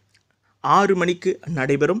மூலியமாக 6 மணிக்கு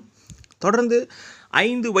நடைபெறும். தொடர்ந்து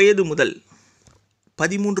 5 வயது முதல்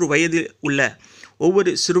 13 வயது உள்ள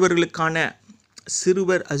ஒவ்வொரு சிறுவர்களுக்கான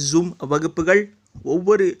சிறுவர் ஜூம் வகுப்புகள்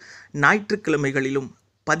ஒவ்வொரு ஞாயிற்றுக்கிழமைகளிலும்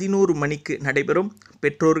 11 மணிக்கு நடைபெறும்.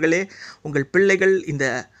 பெற்றோர்களே, உங்கள் பிள்ளைகள் இந்த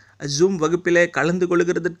ஜூம் வகுப்பில் கலந்து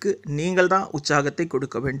கொள்கிறதற்கு நீங்கள் தான் உற்சாகத்தை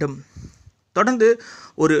கொடுக்க வேண்டும். தொடர்ந்து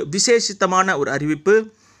ஒரு விசேஷித்தமான ஒரு அறிவிப்பு.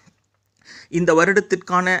 இந்த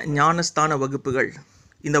வருடத்திற்கான ஞானஸ்தான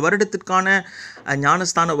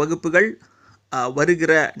வகுப்புகள்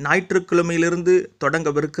வருகிற ஞாயிற்றுக்கிழமையிலிருந்து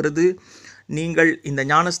தொடங்கவிருக்கிறது. நீங்கள் இந்த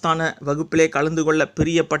ஞானஸ்தான வகுப்பிலே கலந்து கொள்ள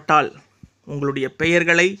பிரியப்பட்டால் உங்களுடைய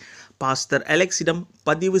பெயர்களை பாஸ்டர் அலெக்ஸிடம்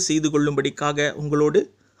பதிவு செய்து கொள்ளும்படிக்காக உங்களோடு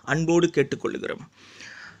அன்போடு கேட்டுக்கொள்கிறோம்.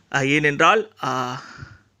 ஏனென்றால்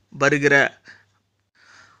வருகிற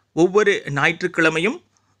ஒவ்வொரு ஞாயிற்றுக்கிழமையும்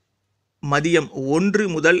மதியம் 1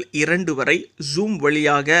 முதல் 2 வரை ஜூம்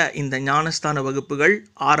வழியாக இந்த ஞானஸ்தான வகுப்புகள்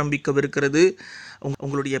ஆரம்பிக்கவிருக்கிறது.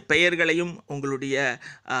 உங்களுடைய பெயர்களையும் உங்களுடைய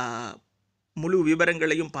முழு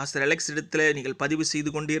விவரங்களையும் பாஸ்டர் அலெக்ஸ் இடத்தில் நீங்கள் பதிவு செய்து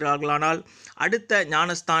கொண்டீர்களானால் அடுத்த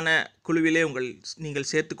ஞானஸ்தான குழுவிலே நீங்கள்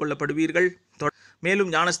சேர்த்து கொள்ளப்படுவீர்கள். மேலும்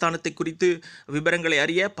ஞானஸ்தானத்தை குறித்து விவரங்களை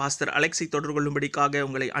அறிய பாஸ்டர் அலெக்ஸை தொடர்பு கொள்ளும்படிக்காக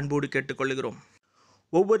உங்களை அன்போடு கேட்டுக்கொள்கிறோம்.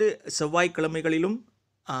 ஒவ்வொரு செவ்வாய்க்கிழமைகளிலும்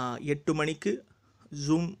 8 மணிக்கு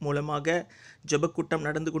ஜூம் மூலமாக ஜெபக்கூட்டம்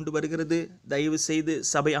நடந்து கொண்டு வருகிறது. தயவு செய்து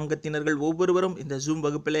சபை அங்கத்தினர்கள் ஒவ்வொருவரும் இந்த ஜூம்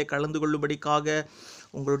வகுப்பிலே கலந்து கொள்ளும்படிக்காக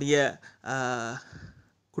உங்களுடைய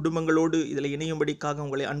குடும்பங்களோடு இதில் இணையும்படிக்காக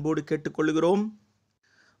உங்களை அன்போடு கேட்டுக்கொள்கிறோம்.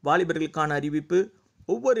 வாலிபர்களுக்கான அறிவிப்பு.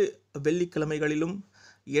 ஒவ்வொரு வெள்ளிக்கிழமைகளிலும்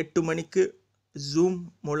 8 மணிக்கு ஜூம்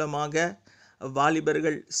மூலமாக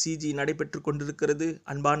வாலிபர்கள் சிஜி நடைபெற்று கொண்டிருக்கிறது.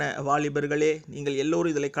 அன்பான வாலிபர்களே, நீங்கள்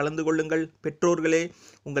எல்லோரும் இதில் கலந்து கொள்ளுங்கள். பெற்றோர்களே,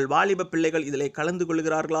 உங்கள் வாலிப பிள்ளைகள் இதில் கலந்து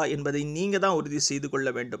கொள்கிறார்களா என்பதை நீங்கள் தான் உறுதி செய்து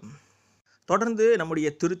கொள்ள வேண்டும். தொடர்ந்து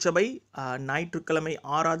நம்முடைய திருச்சபை ஞாயிற்றுக்கிழமை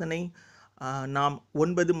ஆராதனை நாம்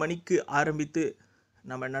 9 மணிக்கு ஆரம்பித்து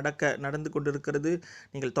நடந்து கொண்டிருக்கிறது.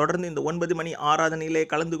 நீங்கள் தொடர்ந்து இந்த 9 மணி ஆராதனையிலே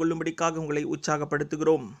கலந்து கொள்ளும்படிக்காக உங்களை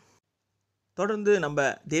உற்சாகப்படுத்துகிறோம். தொடர்ந்து நம்ம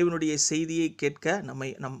தேவனுடைய செய்தியை கேட்க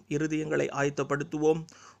நம் இருதயங்களை ஆயத்தப்படுத்துவோம்.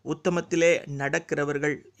 உத்தமத்திலே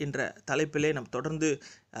நடக்கிறவர்கள் என்ற தலைப்பிலே நாம் தொடர்ந்து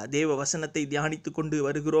தேவ வசனத்தை தியானித்து கொண்டு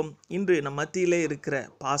வருகிறோம். இன்று நம் மத்தியிலே இருக்கிற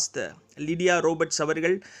பாஸ்டர் லிடியா ரோபர்ட்ஸ்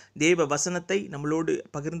அவர்கள் தேவ வசனத்தை நம்மளோடு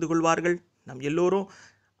பகிர்ந்து கொள்வார்கள். நாம் எல்லோரும்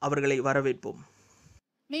அவர்களை வரவேற்போம்.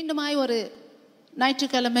 மீண்டுமாய் ஒரு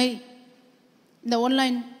ஞாயிற்றுக்கிழமை இந்த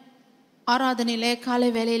ஆன்லைன் ஆராதனையிலே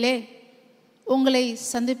காலை வேளையிலே உங்களை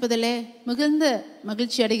சந்திப்பதிலே மிகுந்த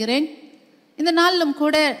மகிழ்ச்சி அடைகிறேன். இந்த நாளிலும்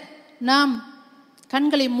கூட நாம்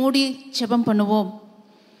கண்களை மூடி ஜெபம் பண்ணுவோம்.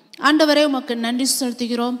 ஆண்டவரே, உமக்கு நன்றி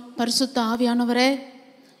செலுத்துகிறோம். பரிசுத்த ஆவியானவரே,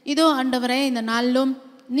 இதோ ஆண்டவரே, இந்த நாளிலும்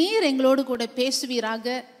நீர் எங்களோடு கூட பேசுவீராக.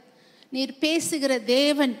 நீர் பேசுகிற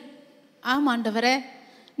தேவன். ஆம் ஆண்டவரே,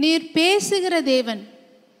 நீர் பேசுகிற தேவன்.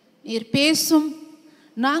 நீர் பேசும்,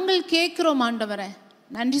 நாங்கள் கேட்கிறோம் ஆண்டவரே.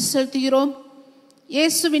 நன்றி செலுத்துகிறோம்.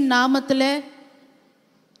 இயேசுவின் நாமத்தில்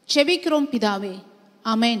செபிக்கிறோம் பிதாவே,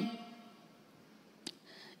 ஆமென்.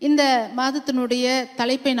 இந்த மாதத்தினுடைய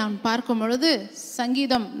தலைப்பை நான் பார்க்கும் பொழுது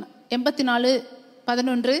சங்கீதம்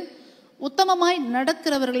 84:11, உத்தமமாய்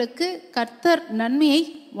நடக்கிறவர்களுக்கு கர்த்தர் நன்மையை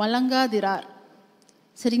வழங்காதிரார்.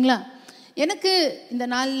 சரிங்களா? எனக்கு இந்த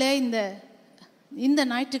நாளில் இந்த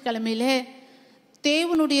ஞாயிற்றுக்கிழமையிலே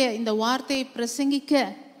தேவனுடைய இந்த வார்த்தையை பிரசங்கிக்க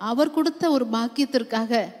அவர் கொடுத்த ஒரு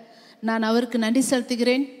பாக்கியத்திற்காக நான் அவருக்கு நன்றி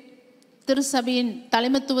செலுத்துகிறேன். திருச்சபையின்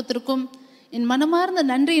தலைமைத்துவத்திற்கும் என் மனமார்ந்த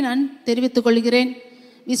நன்றியை நான் தெரிவித்துக் கொள்கிறேன்.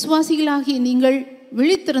 விசுவாசிகளாகிய நீங்கள்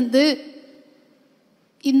விழித்திருந்து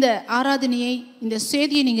இந்த ஆராதனையை, இந்த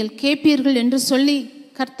செய்தியை நீங்கள் கேட்பீர்கள் என்று சொல்லி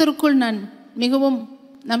கர்த்தருக்குள் நான் மிகவும்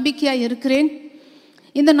நம்பிக்கையாக இருக்கிறேன்.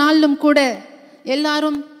 இந்த நாளிலும் கூட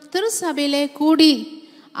எல்லாரும் திருச்சபையிலே கூடி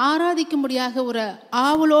ஆராதிக்கும்படியாக ஒரு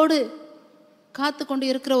ஆவலோடு காத்து கொண்டு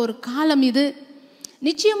இருக்கிற ஒரு காலம் இது.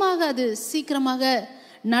 நிச்சயமாக அது சீக்கிரமாக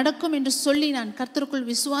நடக்கும் என்று சொல்லி நான் கர்த்தருக்குள்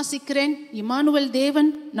விசுவாசிக்கிறேன். இம்மானுவேல் தேவன்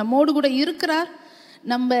நம்மோடு கூட இருக்கிறார்.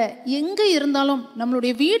 நம்ம எங்கே இருந்தாலும்,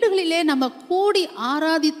 நம்மளுடைய வீடுகளிலே நம்ம கூடி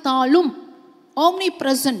ஆராதித்தாலும் ஆம்னி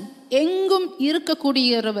பிரசன்ட், எங்கும்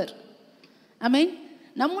இருக்கக்கூடியவர். ஆமென்.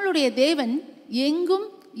 நம்மளுடைய தேவன் எங்கும்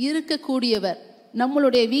இருக்கக்கூடியவர்.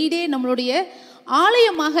 நம்மளுடைய வீடே நம்மளுடைய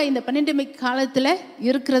ஆலயமாக இந்த 12 காலத்தில்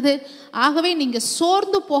இருக்கிறது. ஆகவே நீங்கள்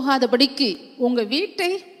சோர்ந்து போகாதபடிக்கு உங்கள் வீட்டை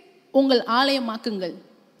உங்கள் ஆலயமாக்குங்கள்.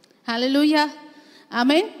 ஹல்லேலூயா,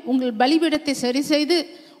 ஆமென். உங்கள் பலிபீடத்தை சரி செய்து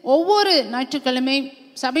ஒவ்வொரு ஞாயிற்றுக்கிழமை,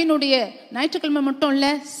 சபையினுடைய ஞாயிற்றுக்கிழமை மட்டும்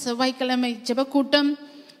இல்லை, செவ்வாய்க்கிழமை ஜெபக்கூட்டம்,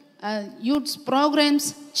 யூத்ஸ் ப்ரோக்ராம்ஸ்,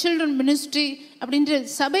 சில்ட்ரன் மினிஸ்ட்ரி அப்படின்ற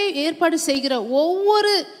சபை ஏற்பாடு செய்கிற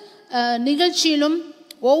ஒவ்வொரு நிகழ்ச்சியிலும்,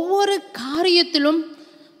 ஒவ்வொரு காரியத்திலும்,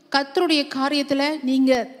 கர்த்தருடைய காரியத்தில்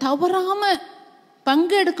நீங்கள் தவறாமல்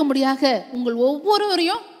பங்கெடுக்கும்படியாக உங்கள்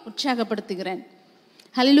ஒவ்வொருவரையும் உற்சாகப்படுத்துகிறேன்.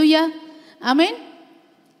 ஹல்லேலூயா, ஆமென்.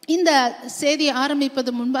 இந்த செய்தியை ஆரம்பிப்பது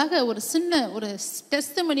முன்பாக ஒரு சின்ன ஒரு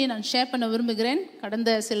டெஸ்டிமனியை நான் ஷேர் பண்ண விரும்புகிறேன். கடந்த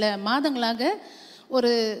சில மாதங்களாக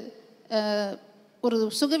ஒரு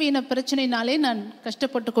சுகவீன பிரச்சனையினாலே நான்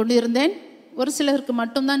கஷ்டப்பட்டு கொண்டு இருந்தேன். ஒரு சிலருக்கு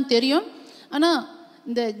மட்டும்தான் தெரியும். ஆனால்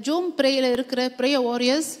இந்த ஜூம் ப்ரேயில் இருக்கிற ப்ரேயர்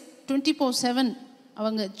வாரியர்ஸ் 24/7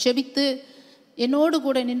 அவங்க ஜெபித்து என்னோடு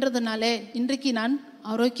கூட நின்றதுனால இன்றைக்கு நான்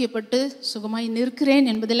ஆரோக்கியப்பட்டு சுகமாய் நிற்கிறேன்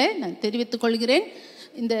என்பதில் நான் தெரிவித்துக் கொள்கிறேன்.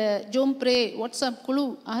 இந்த ஜூம் ப்ரே வாட்ஸ்அப் குழு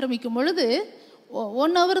ஆரம்பிக்கும் பொழுது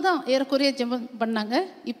 1 hour தான் ஏறக்குறைய ஜெபம் பண்ணாங்க.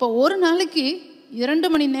 இப்போ ஒரு நாளைக்கு 2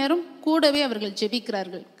 மணி நேரம் கூடவே அவர்கள்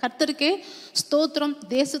ஜெபிக்கிறார்கள். கர்த்தருக்கே ஸ்தோத்திரம்.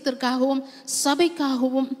 தேசத்திற்காகவும்,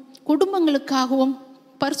 சபைக்காகவும், குடும்பங்களுக்காகவும்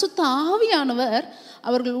பரிசுத்த ஆவியானவர்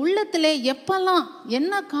அவர்கள் உள்ளத்திலே எப்பெல்லாம்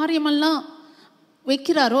என்ன காரியமெல்லாம்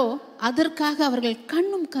வைக்கிறாரோ அதற்காக அவர்கள்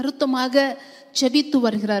கண்ணும் கருத்துமாக ஜெபித்து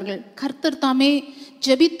வருகிறார்கள். கர்த்தர் தாமே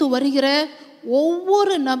ஜெபித்து வருகிற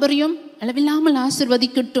ஒவ்வொரு நபரையும் அளவில்லாமல்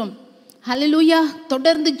ஆசீர்வதிக்கட்டும். ஹல்லேலூயா.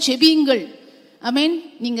 தொடர்ந்து ஜெபியுங்கள். ஆமென்.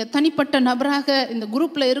 நீங்கள் தனிப்பட்ட நபராக இந்த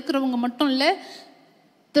குரூப்பில் இருக்கிறவங்க மட்டும் இல்லை,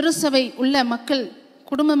 திருச்சபை உள்ள மக்கள்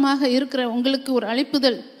குடும்பமாக இருக்கிற உங்களுக்கு ஒரு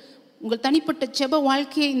அழைப்புதல். உங்கள் தனிப்பட்ட ஜெப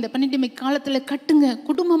வாழ்க்கையை இந்த 12 காலத்தில் கட்டுங்க.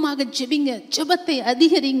 குடும்பமாக ஜெபிங்க. ஜெபத்தை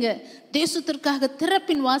அதிகரிங்க. தேசத்திற்காக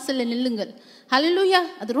திறப்பின் வாசலில் நில்லுங்கள். ஹல்லேலூயா.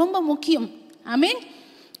 அது ரொம்ப முக்கியம். ஆமென்.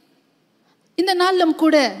 இந்த நாளிலும்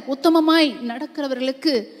கூட உத்தமமாய்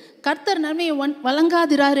நடக்கிறவர்களுக்கு கர்த்தர் நன்மையை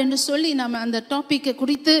வழங்காதிரார் என்று சொல்லி நாம் அந்த டாப்பிக்கை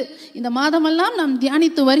குறித்து இந்த மாதமெல்லாம் நாம்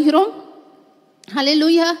தியானித்து வருகிறோம்.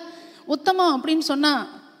 ஹல்லேலூயா. உத்தமம் அப்படின்னு சொன்னால்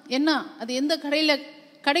என்ன, அது எந்த கடையில்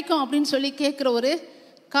கிடைக்கும் அப்படின்னு சொல்லி கேட்குற ஒரு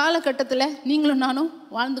காலகட்டத்தில் நீங்களும் நானும்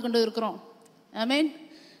வாழ்ந்து கொண்டு இருக்கிறோம். ஆமென்.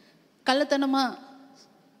 கள்ளத்தனமாக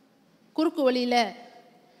குறுக்கு வழியில்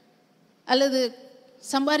அல்லது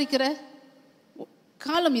சம்பாதிக்கிற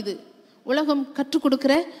காலம் இது. உலகம் கற்றுக்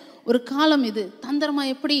கொடுக்கிற ஒரு காலம் இது.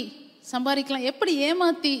 தந்திரமாக எப்படி சம்பாதிக்கலாம், எப்படி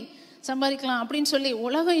ஏமாற்றி சம்பாதிக்கலாம் அப்படின்னு சொல்லி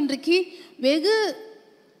உலகம் இன்றைக்கு வெகு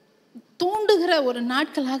தூண்டுகிற ஒரு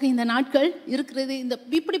நாட்களாக இந்த நாட்கள் இருக்கிறது. இந்த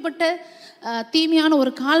இப்படிப்பட்ட தீமையான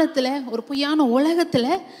ஒரு காலத்தில், ஒரு பொய்யான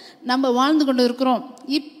உலகத்தில் நம்ம வாழ்ந்து கொண்டு இருக்கிறோம்.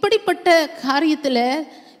 இப்படிப்பட்ட காரியத்தில்,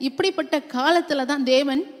 இப்படிப்பட்ட காலத்தில் தான்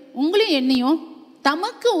தேவன் உங்களையும் என்னையும்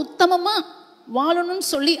தமக்கு உத்தமமாக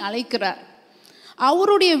வாழணும்னு சொல்லி அழைக்கிறார்.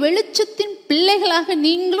 அவருடைய வெளிச்சத்தின் பிள்ளைகளாக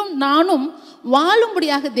நீங்களும் நானும்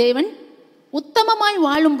வாழும்படியாக தேவன், உத்தமமாய்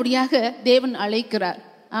வாழும்படியாக தேவன் அழைக்கிறார்.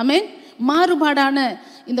 ஆமென். மாறுபாடான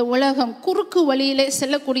இந்த உலகம், குறுக்கு வழியிலே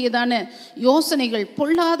செல்லக்கூடியதான யோசனைகள்,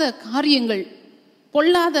 பொல்லாத காரியங்கள்,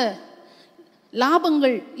 பொல்லாத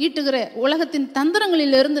லாபங்கள் ஈட்டுகிற உலகத்தின்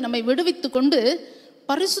தந்திரங்களிலிருந்து நம்மை விடுவித்து கொண்டு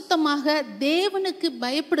பரிசுத்தமாக தேவனுக்கு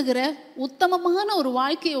பயப்படுகிற உத்தமமான ஒரு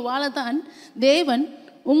வாழ்க்கையை வாழத்தான் தேவன்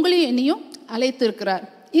உங்களையும் என்னையும் அழைத்திருக்கிறார்.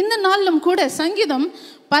 இந்த நாளிலும் கூட சங்கீதம்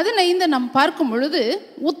 15 நாம் பார்க்கும் பொழுது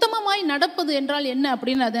உத்தமமாய் நடப்பது என்றால் என்ன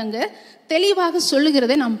அப்படின்னு அது அங்கே தெளிவாக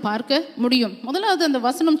சொல்லுகிறதை நாம் பார்க்க முடியும். முதலாவது அந்த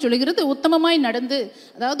வசனம் சொல்லுகிறது, உத்தமமாய் நடந்து,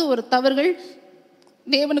 அதாவது ஒரு தவறுகள்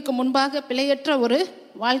தேவனுக்கு முன்பாக பிழையற்ற ஒரு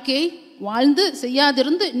வாழ்க்கையை வாழ்ந்து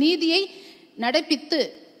செய்யாதிருந்து நீதியை நடப்பித்து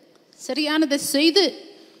சரியானதை செய்து.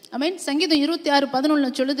 ஆமென். சங்கீதம்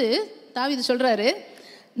 26:11 சொல்லுது, தாவீது சொல்றாரு,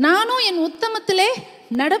 நானும் என் உத்தமத்திலே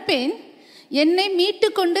நடப்பேன், என்னை மீட்டு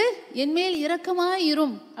கொண்டு என் மேல்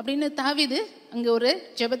இரக்கமாயிரும் அப்படின்னு தாவீது அங்க ஒரு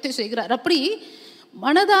ஜெபத்தை செய்கிறார். அப்படி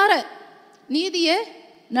மனதார நீதியை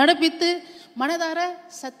நடப்பித்து மனதார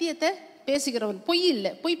சத்தியத்தை பேசுகிறவன், பொய்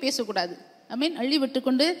இல்லை, பொய் பேசக்கூடாது. ஆமென். அள்ளி விட்டு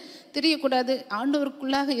கொண்டு தெரியக்கூடாது.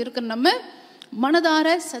 ஆண்டவருக்குள்ளாக இருக்கிற நம்ம மனதார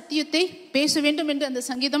சத்தியத்தை பேச வேண்டும் என்று அந்த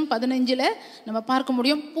சங்கீதம் 15 நம்ம பார்க்க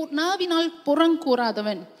முடியும். நாவினால்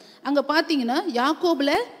புறங்கூறாதவன். அங்க பார்த்தீங்கன்னா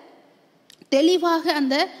யாக்கோபுல தெளிவாக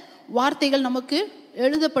அந்த வார்த்தைகள் நமக்கு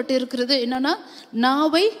எழுதப்பட்டு இருக்கிறது. என்னன்னா,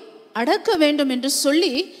 நாவை அடக்க வேண்டும் என்று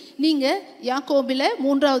சொல்லி நீங்க யாக்கோபில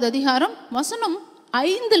 3வது அதிகாரம் வசனம்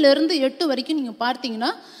 5-8 வரைக்கும் நீங்க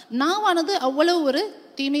பார்த்தீங்கன்னா, நாவானது அவ்வளவு ஒரு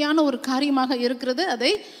தீமையான ஒரு காரியமாக இருக்கிறது.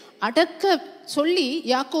 அதை அடக்க சொல்லி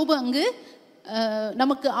யாக்கோபு அங்கு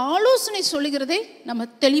நமக்கு ஆலோசனை சொல்லுகிறதை நம்ம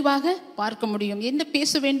தெளிவாக பார்க்க முடியும். என்ன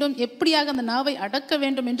பேச வேண்டும், எப்படியாக அந்த நாவை அடக்க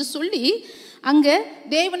வேண்டும் என்று சொல்லி அங்க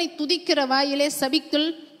தேவனை துதிக்கிற வாயிலே சபிக்கல்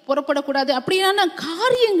புறப்படக்கூடாது அப்படியான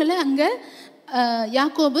காரியங்களை அங்க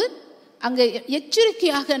யாக்கோபு அங்க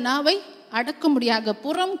எச்சரிக்கையாக நாவை அடக்க முடியாத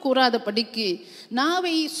புறம் கூறாதபடிக்கு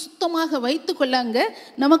நாவை சுத்தமாக வைத்து கொள்ள அங்க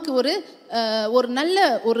நமக்கு ஒரு நல்ல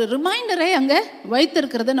ஒரு ரிமைண்டரை அங்க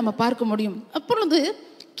வைத்திருக்கிறத நம்ம பார்க்க முடியும். அப்பொழுது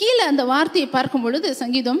கீழே அந்த வார்த்தையை பார்க்கும் பொழுது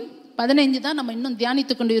சங்கீதம் 15 தான் நம்ம இன்னும்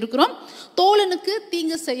தியானித்து கொண்டு இருக்கிறோம். தோழனுக்கு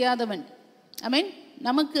தீங்கு செய்யாதவன். ஆமென்.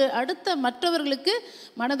 நமக்கு அடுத்த மற்றவர்களுக்கு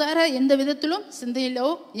மனதார எந்த விதத்திலும் சிந்தையிலோ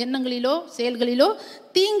எண்ணங்களிலோ செயல்களிலோ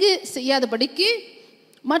தீங்கு செய்யாதபடிக்கு,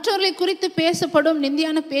 மற்றவர்களை குறித்து பேசப்படும்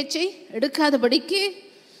நிந்தியான பேச்சை எடுக்காதபடிக்கு,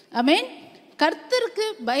 ஆமென், கர்த்தருக்கு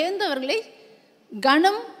பயந்தவர்களை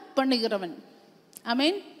கனம் பண்ணுகிறவன்.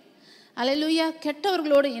 ஆமென். அல்லேலூயா.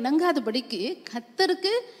 கெட்டவர்களோடு இணங்காதபடிக்கு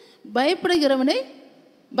கர்த்தருக்கு பயப்படுகிறவனை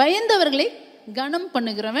பயந்தவர்களை கனம்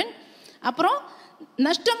பண்ணுகிறவன். அப்புறம்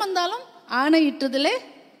நஷ்டம் வந்தாலும் ஆணையிட்டதிலே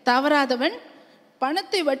தவறாதவன்,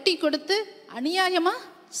 பணத்தை வட்டி கொடுத்து அநியாயமா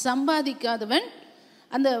சம்பாதிக்காதவன்.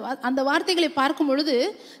 அந்த வார்த்தைகளை பார்க்கும் பொழுது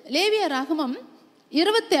லேவிய ராகமம்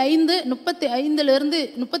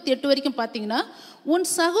 25:35-38 வரைக்கும் பார்த்தீங்கன்னா, உன்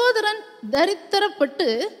சகோதரன் தரித்திரப்பட்டு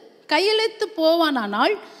கையெழுத்து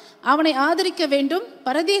போவானானால் அவனை ஆதரிக்க வேண்டும்.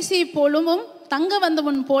 பரதேசியை போலவும் தங்க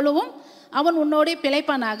வந்தவன் போலவும் அவன் உன்னோடே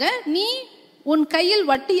பிழைப்பானாக. நீ உன் கையில்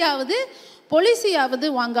வட்டியாவது பொலிசியாவது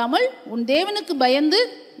வாங்காமல் உன் தேவனுக்கு பயந்து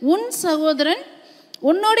உன் சகோதரன்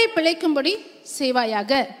உன்னோடே பிழைக்கும்படி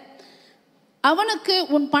செய்வாயாக. அவனுக்கு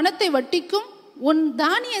உன் பணத்தை வட்டிக்கும் உன்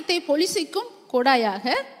தானியத்தை பொலிசிக்கும் கொடாயாக.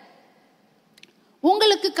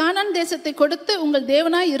 உங்களுக்கு கானான் தேசத்தை கொடுத்து உங்கள்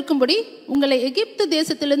தேவனாய் இருக்கும்படி உங்களை எகிப்து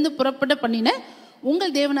தேசத்திலிருந்து புறப்பட பண்ணின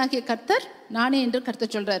உங்கள் தேவனாகிய கர்த்தர் நானே என்று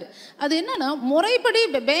கர்த்தர் சொல்றாரு. அது என்னன்னா, முறைப்படி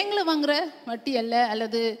பேங்க்ல வாங்குற வட்டி அல்ல,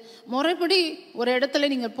 அல்லது முறைப்படி ஒரு இடத்துல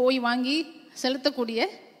நீங்க போய் வாங்கி செலுத்தக்கூடிய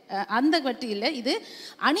அந்த வட்டி இல்லை. இது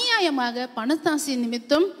அநியாயமாக பணத்தாசி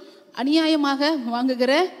நிமித்தம் அநியாயமாக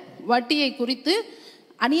வாங்குகிற வட்டியை குறித்து,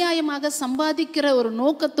 அநியாயமாக சம்பாதிக்கிற ஒரு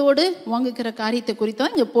நோக்கத்தோடு வாங்குகிற காரியத்தை குறித்து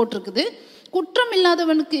தான் இங்க போட்டிருக்குது. குற்றம்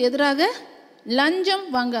இல்லாதவனுக்கு எதிராக லஞ்சம்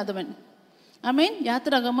வாங்காதவன். ஆமென்.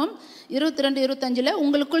 யாத்திராகமம் 22:25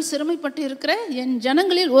 உங்களுக்குள் சிறுமைப்பட்டு இருக்கிற என்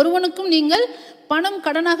ஜனங்களில் ஒருவனுக்கும் நீங்கள் பணம்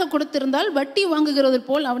கடனாக கொடுத்திருந்தால் வட்டி வாங்குகிறது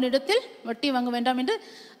போல் அவனிடத்தில் வட்டி வாங்க வேண்டாம் என்று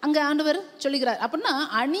அங்க ஆண்டவர் சொல்லுகிறார். அப்படின்னா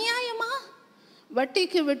அநியாயமா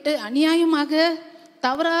வட்டிக்கு விட்டு அநியாயமாக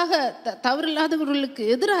தவறில்லாதவர்களுக்கு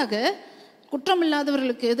எதிராக,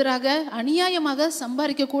 குற்றமில்லாதவர்களுக்கு எதிராக அநியாயமாக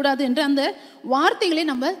சம்பாதிக்க கூடாது என்று அந்த வார்த்தைகளை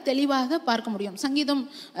நம்ம தெளிவாக பார்க்க முடியும். சங்கீதம்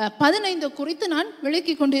 15 குறித்து நான்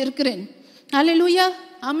விளக்கி கொண்டு இருக்கிறேன். அல்லேலூயா.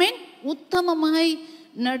 ஆமென். உத்தமமாய்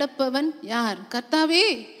நடப்பவன் யார்? கர்த்தாவே,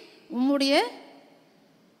 உம்முடைய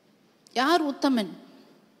யார் உத்தமன்?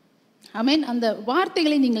 ஆமென். அந்த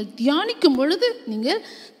வார்த்தைகளை நீங்கள் தியானிக்கும் பொழுது நீங்கள்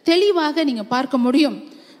தெளிவாக நீங்க பார்க்க முடியும்.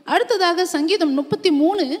 அடுத்ததாக சங்கீதம்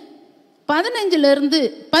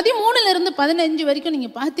 13-15 வரைக்கும் நீங்க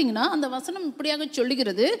பார்த்தீங்கன்னா அந்த வசனம் இப்படியாக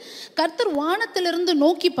சொல்லுகிறது. கர்த்தர் வானத்திலிருந்து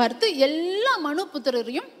நோக்கி பார்த்து எல்லா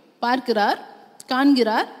மனுபுத்திரரையும் பார்க்கிறார்,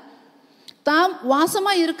 காண்கிறார். தாம்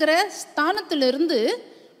வாசமாய் இருக்கிற ஸ்தானத்திலிருந்து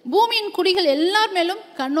பூமியின் குடிகள் எல்லார் மேலும்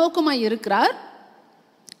கண்ணோக்கமாய் இருக்கிறார்.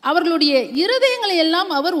 அவர்களுடைய இருதயங்களை எல்லாம்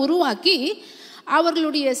அவர் உருவாக்கி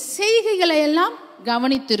அவர்களுடைய செய்கைகளை எல்லாம்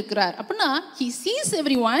கவனித்திருக்கிறார். அப்படின்னா he sees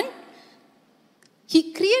everyone, he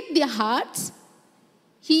created their hearts,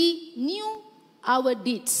 he knew our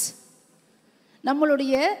deeds.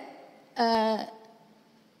 நம்மளுடைய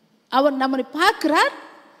அவர் நம்மை பார்க்கிறார்,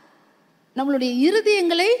 நம்மளுடைய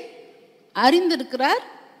இருதயங்களை அறிந்திருக்கிறார்.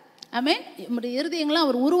 ஆமென். நம்முடைய இருதயங்களை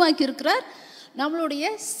அவர் உருவாக்கி இருக்கிறார். நம்மளுடைய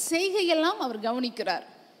செய்கையெல்லாம் அவர் கவனிக்கிறார்.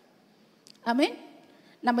 ஆமென்.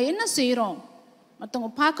 நம்ம என்ன செய்கிறோம், மற்றவங்க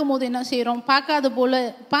பார்க்கும் போது என்ன செய்கிறோம்,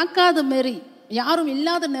 பார்க்காத மாரி யாரும்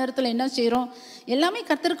இல்லாத நேரத்தில் என்ன செய்கிறோம், எல்லாமே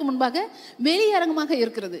கர்த்தருக்கு முன்பாக வெளியரங்கமாக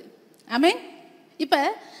இருக்கிறது. ஆமென். இப்ப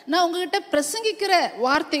நான் உங்ககிட்ட பிரசங்கிக்கிற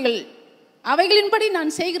வார்த்தைகள் அவைகளின்படி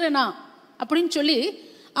நான் செய்கிறேனா அப்படின்னு சொல்லி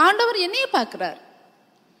ஆண்டவர் என்னையே பார்க்கிறார்.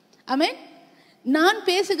 ஆமென். நான்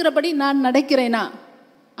பேசுகிறபடி நான் நடக்கிறேனா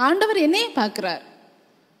ஆண்டவர் என்னையே பார்க்கிறார்.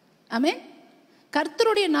 ஆமென்.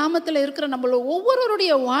 கர்த்தருடைய நாமத்தில் இருக்கிற நம்மள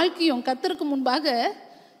ஒவ்வொருவருடைய வாழ்க்கையும் கர்த்தருக்கு முன்பாக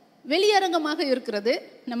வெளியரங்கமாக இருக்கிறது.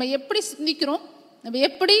 நம்ம எப்படி சிந்திக்கிறோம், நம்ம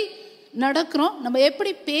எப்படி நடக்கிறோம், நம்ம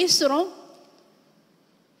எப்படி பேசுறோம்,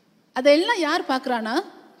 அதெல்லாம் யார் பார்க்குறானா?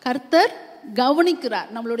 கர்த்தர்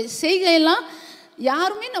கவனிக்கிறார். நம்மளுடைய செய்கையெல்லாம்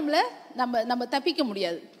யாருமே நம்ம தப்பிக்க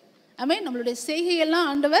முடியாது. ஆமென். நம்மளுடைய செய்கையெல்லாம்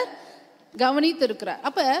ஆண்டவர் கவனித்து இருக்கிறார்.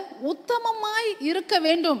 அப்ப உத்தமமாய் இருக்க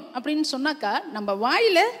வேண்டும் அப்படின்னு சொன்னாக்கா நம்ம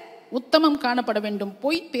வாயில உத்தமம் காணப்பட வேண்டும்,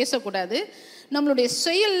 பொய் பேசக்கூடாது. நம்மளுடைய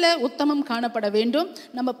செயல்ல உத்தமம் காணப்பட வேண்டும்.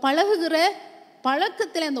 நம்ம பழகுகிற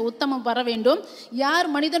பழக்கத்தில் அந்த உத்தமம் வர வேண்டும். யார்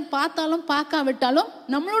மனிதன் பார்த்தாலும் பார்க்காவிட்டாலும்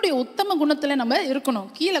நம்மளுடைய உத்தம குணத்தில் நம்ம இருக்கணும்.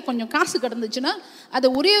 கீழே கொஞ்சம் காசு கிடந்துச்சுன்னா அதை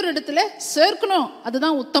ஒரே ஒரு இடத்துல சேர்க்கணும்,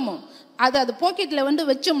 அதுதான் உத்தமம். அது பாக்கெட்டில்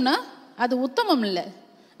வச்சோம்னா அது உத்தமம் இல்லை,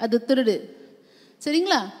 அது திருடு.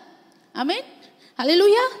 சரிங்களா? ஆமென்.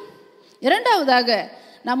 ஹல்லேலூயா. இரண்டாவதாக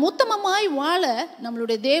நாம் உத்தமமாய் வாழ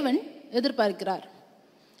நம்மளுடைய தேவன் எதிர்பார்க்கிறார்.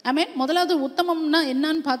 ஆமென். முதலாவது உத்தமம்னா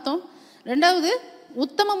என்னன்னு பார்த்தோம். ரெண்டாவது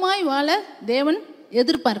உத்தமமாய் வாழ தேவன்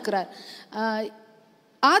எதிர்பார்க்கிறார்.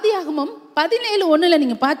 ஆதியாகமம் 17:1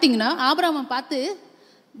 நீங்க பார்த்தீங்கன்னா ஆபிரகாமை பார்த்து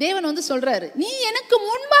தேவன் சொல்றாரு, நீ எனக்கு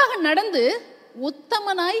முன்பாக நடந்து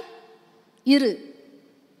உத்தமனாய் இரு.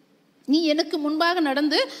 நீ எனக்கு முன்பாக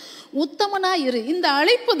நடந்து உத்தமனாய் இரு. இந்த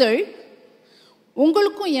அழைப்புதல்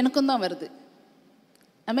உங்களுக்கும் எனக்கும் தான் வருது.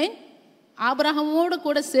 ஆமென். ஆபிரகாமோடு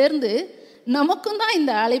கூட சேர்ந்து நமக்கும் தான்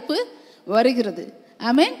இந்த அழைப்பு வருகிறது.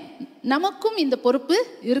 ஆமென். நமக்கும் இந்த பொறுப்பு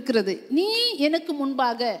இருக்கிறது. நீ எனக்கு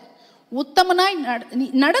முன்பாக உத்தமனாய்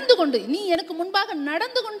நடந்து கொண்டு, நீ எனக்கு முன்பாக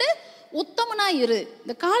நடந்து கொண்டு உத்தமனாய் இரு.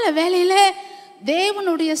 இந்த கால வேளையில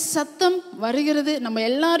தேவனுடைய சத்தம் வருகிறது நம்ம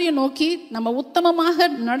எல்லாரையும் நோக்கி. நம்ம உத்தமமாக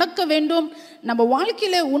நடக்க வேண்டும், நம்ம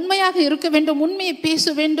வாழ்க்கையில உண்மையாக இருக்க வேண்டும், உண்மையை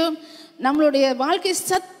பேச வேண்டும், நம்மளுடைய வாழ்க்கை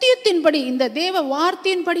சத்தியத்தின்படி இந்த தேவ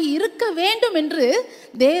வார்த்தையின்படி இருக்க வேண்டும் என்று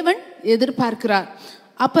தேவன் எதிர்பார்க்கிறார்.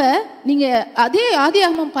 அப்ப நீங்க அதே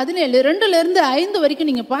ஆதியாகமம் 17:2-5 வரைக்கும்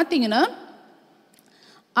நீங்க பாத்தீங்கன்னா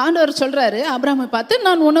ஆண்டவர் சொல்றாரு ஆபிரகாமை பார்த்து,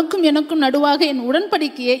 நான் உனக்கும் எனக்கும் நடுவாக என்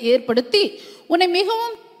உடன்படிக்கையை ஏற்படுத்தி உன்னை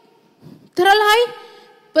மிகவும் திரளாய்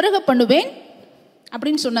பெருக பண்ணுவேன்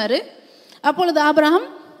அப்படின்னு சொன்னாரு. அப்பொழுது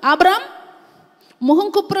ஆபிரகாம்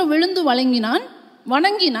முகங்குப்புற விழுந்து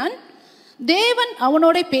வணங்கினான். தேவன்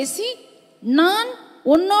அவனோட பேசி, நான்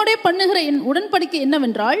உன்னோட பண்ணுகிற என் உடன்படிக்கை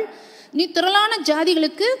என்னவென்றால், நீ திரளான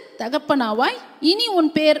ஜாதிகளுக்கு தகப்பனாவாய். இனி உன்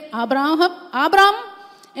பேர் ஆபிரகாம்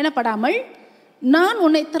எனப்படாமல் நான்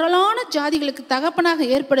உன்னை திரளான ஜாதிகளுக்கு தகப்பனாக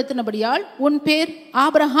ஏற்படுத்தினபடியால் உன் பேர்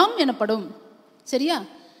ஆபிரகாம் எனப்படும். சரியா?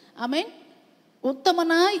 ஆமென்.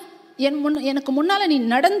 உத்தமனாய் எனக்கு முன்னால நீ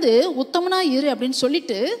நடந்து உத்தமனாய் இரு அப்படின்னு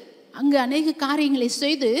சொல்லிட்டு அங்கு அநேக காரியங்களை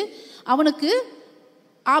செய்து அவனுக்கு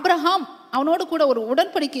ஆபிரகாம் அவனோடு கூட ஒரு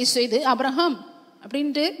உடன்படிக்கை செய்து ஆபிரகாம்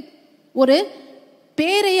அப்படின்ட்டு ஒரு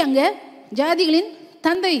பேரை அங்க ஜாதிகளின்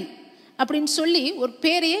தந்தை அப்படின்னு சொல்லி ஒரு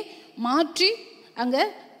பேரையை மாற்றி அங்க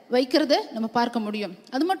வைக்கிறத நம்ம பார்க்க முடியும்.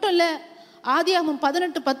 அது மட்டும் இல்ல, ஆதியாகமம்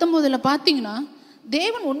 18:19 பார்த்தீங்கன்னா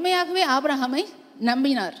தேவன் உண்மையாகவே ஆபிரகாமை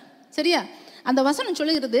நம்பினார். சரியா? அந்த வசனம்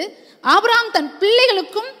சொல்லுகிறது, ஆபிரகாம் தன்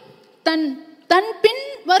பிள்ளைகளுக்கும் தன் பின்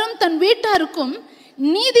வரும் தன் வீட்டாருக்கும்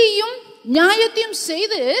நீதியும் நியாயத்தையும்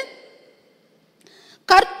செய்து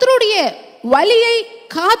கர்த்தருடைய வழியை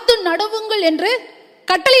காத்து நடவுங்கள் என்று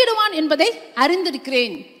கட்டளையிடுவான் என்பதை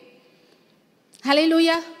அறிந்திருக்கிறேன்.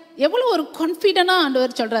 ஹல்லேலூயா. எவ்வளவு ஒரு கான்ஃபிடென்ட்டா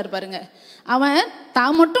ஆண்டவர் சொல்றாரு பாருங்க. அவன்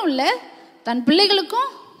தான் மட்டும் இல்ல, தன் பிள்ளைகளுக்கும்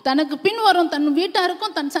தனக்கு பின் வரும் தன்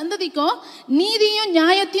வீட்டாருக்கும் தன் சந்ததிக்கும் நீதியும்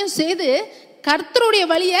நியாயத்தையும் செய்து கர்த்தருடைய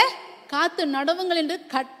வழியை காத்து நடவுங்கள் என்று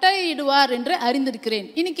கட்டளையிடுவார் என்று அறிந்திருக்கிறேன்.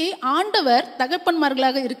 இன்னைக்கு ஆண்டவர்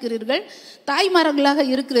தகப்பன்மார்களாக இருக்கிறீர்கள், தாய்மார்களாக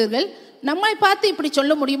இருக்கிறீர்கள். நம்மை பார்த்து இப்படி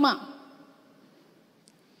சொல்ல முடியுமா?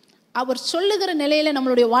 அவர் சொல்லுகிற நிலையில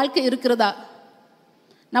நம்மளுடைய வாழ்க்கை இருக்கிறதா?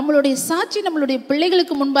 நம்மளுடைய சாட்சி நம்மளுடைய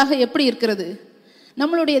பிள்ளைகளுக்கு முன்பாக எப்படி இருக்கிறது?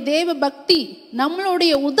 நம்மளுடைய தேவ பக்தி,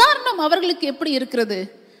 நம்மளுடைய உதாரணம் அவர்களுக்கு எப்படி இருக்கிறது?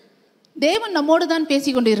 தேவன் நம்மோடு தான்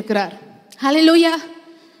பேசிக்கொண்டு இருக்கிறார். ஹல்லேலூயா.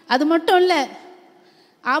 அது மட்டும் இல்ல,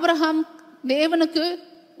 ஆபிரகாம் தேவனுக்கு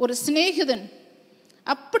ஒரு சிநேகிதன்.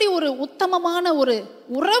 அப்படி ஒரு உத்தமமான ஒரு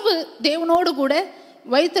உறவு தேவனோடு கூட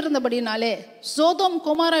வைத்திருந்தபடினாலே சோதோம்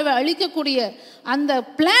கொமோராவை அழிக்கக்கூடிய அந்த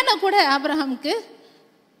பிளானை கூட ஆபிரகாமுக்கு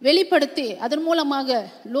வெளிப்படுத்தி அதன் மூலமாக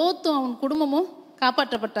லோத்தும் அவன் குடும்பமும்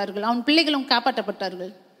காப்பாற்றப்பட்டார்கள், அவன் பிள்ளைகளும்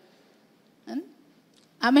காப்பாற்றப்பட்டார்கள்.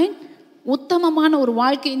 ஆமென். உத்தமமான ஒரு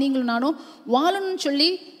வாழ்க்கை நீங்களும் நானும் வாழணும்னு சொல்லி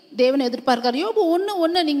தேவனை எதிர்பார்க்கார். யோபு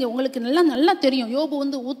 1:1 நீங்க உங்களுக்கு நல்லா தெரியும். யோபு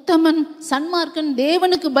உத்தமன், சன்மார்க்கன்,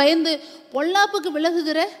 தேவனுக்கு பயந்து பொல்லாப்புக்கு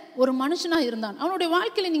விலகுகிற ஒரு மனுஷனா இருந்தான். அவனுடைய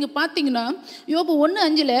வாழ்க்கையில நீங்க பாத்தீங்கன்னா யோபு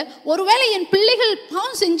 1:5 ஒருவேளை என் பிள்ளைகள்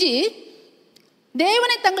பாவம் செஞ்சு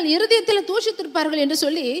தேவனை தங்கள் இருதயத்தில் தூஷித்திருப்பார்கள் என்று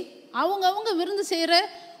சொல்லி அவங்க விருந்து செய்யற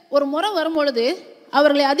ஒரு முறை வரும்பொழுது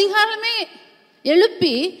அவர்களை அதிகாரமே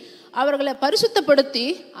எழுப்பி அவர்களை பரிசுத்தப்படுத்தி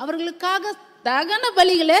அவர்களுக்காக தகன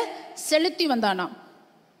பலிகளை செலுத்தி வந்தானாம்.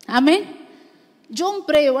 ஆமென். ஜூம்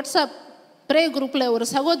ப்ரே வாட்ஸ்அப் ப்ரே குரூப்ல ஒரு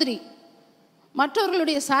சகோதரி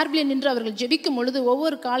மற்றவர்களுடைய சார்பில் நின்று அவர்கள் ஜெபிக்கும் பொழுது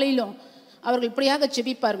ஒவ்வொரு காலையிலும் அவர்கள் இப்படியாக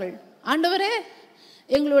ஜெபிப்பார்கள். ஆண்டவரே,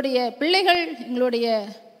 எங்களுடைய பிள்ளைகள், எங்களுடைய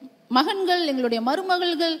மகன்கள், எங்களுடைய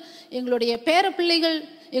மருமகள்கள், எங்களுடைய பேர பிள்ளைகள்,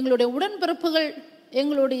 எங்களுடைய உடன்பிறப்புகள்,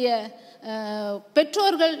 எங்களுடைய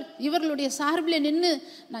பெற்றோர்கள், இவர்களுடைய சார்பில் நின்று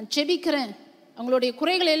நான் ஜெபிக்கிறேன். அவங்களுடைய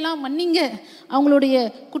குறைகளை எல்லாம் மன்னிங்க, அவங்களுடைய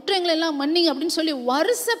குற்றங்களை எல்லாம் மன்னிங்க அப்படின்னு சொல்லி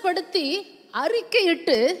வருஷப்படுத்தி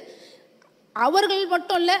அறிக்கையிட்டு அவர்கள்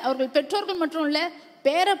மட்டும் இல்லை, அவர்கள் பெற்றோர்கள் மட்டும் இல்லை,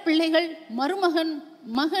 பேர பிள்ளைகள், மருமகன்,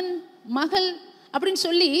 மகன், மகள் அப்படின்னு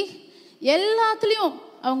சொல்லி எல்லாத்துலேயும்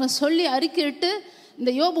அவங்க சொல்லி அறிக்கையிட்டு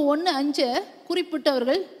இந்த யோபு 1:5 குறிப்பிட்டு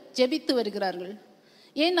அவர்கள் ஜெபித்து வருகிறார்கள்.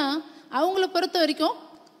 ஏன்னா அவங்கள பொறுத்த வரைக்கும்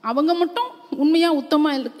அவங்க மட்டும் உண்மையாக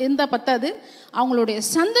உத்தமாக இருந்தால் பத்தாது, அவங்களுடைய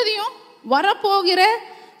சந்ததியும் வரப்போகிற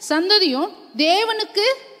சந்ததியும் தேவனுக்கு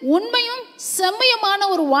உண்மையும் செம்மையுமான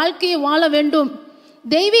ஒரு வாழ்க்கையை வாழ வேண்டும்,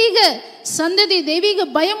 தெய்வீக சந்ததி, தெய்வீக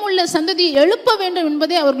பயம் உள்ள சந்ததியை எழுப்ப வேண்டும்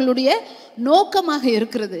என்பதே அவர்களுடைய நோக்கமாக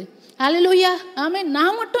இருக்கிறது. ஹல்லேலூயா, ஆமென்.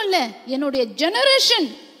 நான் மட்டும் இல்லை, என்னுடைய ஜெனரேஷன்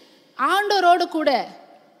ஆண்டவரோடு கூட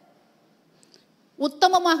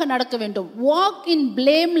உத்தமமாக நடக்க வேண்டும். Walk in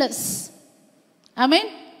blameless. Amen.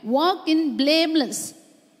 Walk in blameless.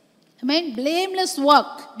 Amen. Blameless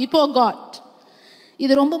walk before God.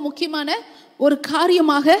 இது ரொம்ப முக்கியமான ஒரு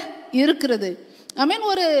காரியமாக இருக்கிறது. ஆமென்.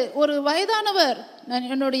 ஒரு வயதானவர்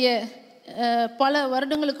என்னுடைய பல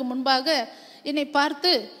வருடங்களுக்கு முன்பாக என்னை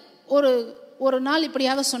பார்த்து ஒரு நாள்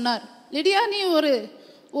இப்படியாக சொன்னார், லிடியா, நீ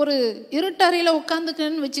ஒரு இருட்டறையில்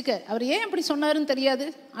உட்காந்துக்கன்னு வச்சுக்க. அவர் ஏன் இப்படி சொன்னாருன்னு தெரியாது,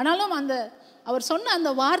 ஆனாலும் அவர் சொன்ன அந்த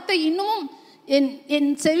வார்த்தை இன்னமும்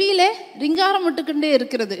என் செவியிலே ரிங்காரம் விட்டுக்கிட்டே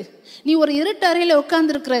இருக்கிறது. நீ ஒரு இருட்டறையில்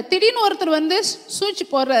உட்காந்துருக்கிற, திடீர்னு ஒருத்தர் சூழ்ச்சி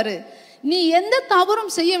போடுறாரு, நீ எந்த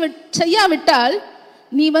தவறும் செய்யாவிட்டால்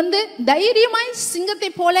நீ தைரியமாய்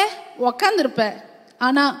சிங்கத்தை போல உக்காந்துருப்ப.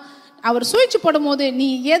 ஆனா அவர் சூழ்ச்சி போடும் போது நீ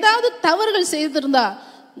ஏதாவது தவறுகள் செய்திருந்தா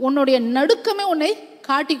உன்னுடைய நடுக்கமே உன்னை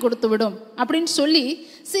காட்டி கொடுத்து விடும் அப்படின்னு சொல்லி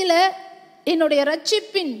சில என்னுடைய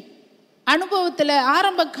ரட்சிப்பின் அனுபவத்தில்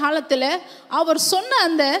ஆரம்ப காலத்தில் அவர் சொன்ன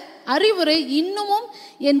அந்த அறிவுரை இன்னமும்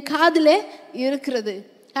என் காதிலே இருக்கிறது.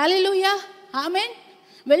 ஹல்லேலூயா, ஆமென்.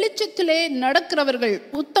 வெளிச்சத்திலே நடக்கிறவர்கள்,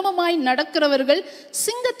 உத்தமமாய் நடக்கிறவர்கள்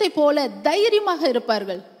சிங்கத்தை போல தைரியமாக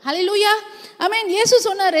இருப்பார்கள். ஹல்லேலூயா, ஆமென். இயேசு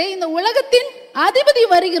சொன்னாரே, இந்த உலகத்தின் அதிபதி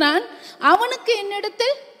வருகிறான், அவனுக்கு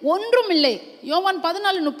என்னிடத்தில் ஒன்றும் இல்லை. யோவான்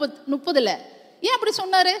 14:30. ஏன் அப்படி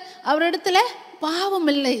சொன்னாரு? அவரிடத்துல பாவம்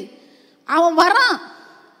இல்லை, அவன் வரான்,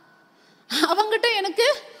 அவங்கிட்ட எனக்கு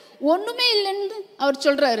ஒண்ணுமே இல்லைன்னு அவர்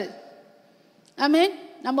சொல்றாரு. ஆமென்.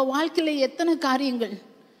 நம்ம வாழ்க்கையில எத்தனை காரியங்கள்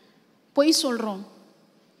பொய் சொல்றோம்,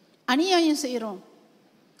 அநியாயம் செய்கிறோம்,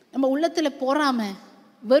 நம்ம உள்ளத்தில் பொறாம,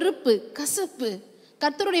 வெறுப்பு, கசப்பு,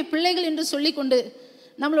 கர்த்தருடைய பிள்ளைகள் என்று சொல்லிக்கொண்டு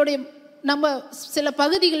நம்ம சில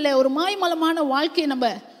பகுதிகளில் ஒரு மாய்மலமான வாழ்க்கையை நம்ம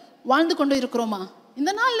வாழ்ந்து கொண்டு இருக்கிறோமா?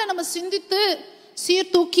 இந்த நாளில் நம்ம சிந்தித்து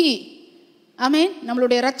சீர்தூக்கி, ஆமென்,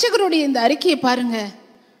 நம்மளுடைய இரட்சகருடைய இந்த அறிக்கையை பாருங்க.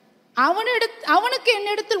 அவனுக்கு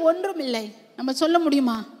என்னிடத்தில் ஒன்றும் இல்லை நம்ம சொல்ல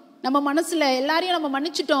முடியுமா? நம்ம மனசுல எல்லாரையும் நம்ம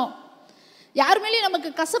மன்னிச்சிட்டோம், யார் மேலேயும் நமக்கு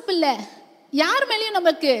கசப்பு இல்லை, யார் மேலேயும்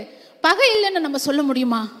நமக்கு பகை இல்லைன்னு நம்ம சொல்ல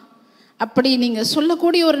முடியுமா? அப்படி நீங்க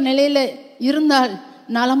சொல்லக்கூடிய ஒரு நிலையில இருந்தால்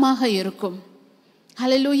நலமாக இருக்கும்.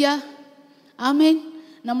 ஹல்லேலூயா, ஆமென்.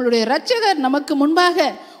 நம்மளுடைய இரட்சகர் நமக்கு முன்பாக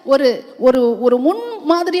ஒரு ஒரு ஒரு முன்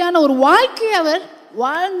மாதிரியான ஒரு வாழ்க்கையை அவர்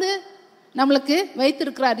வாழ்ந்து நம்மளுக்கு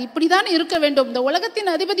வைத்திருக்கிறார். இப்படிதான் இருக்க வேண்டும். இந்த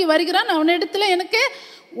உலகத்தின் அதிபதி வருகிறான், அவனிடத்துல எனக்கு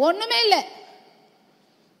ஒண்ணுமே இல்லை.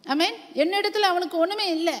 ஆமென். என்னிடத்துல அவனுக்கு ஒண்ணுமே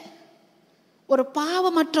இல்லை. ஒரு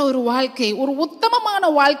பாவமற்ற ஒரு வாழ்க்கை, ஒரு உத்தமமான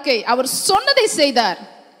வாழ்க்கை. அவர் சொன்னதை செய்தார்,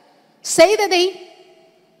 செய்ததை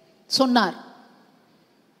சொன்னார்.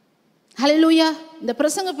 ஹல்லேலூயா. இந்த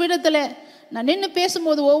பிரசங்க பீடத்துல நான் நின்று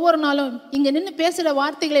பேசும்போது ஒவ்வொரு நாளும் இங்க நின்று பேசுற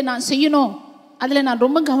வார்த்தைகளை நான் செய்யணும், அதுல நான்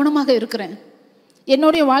ரொம்ப கவனமாக இருக்கிறேன்.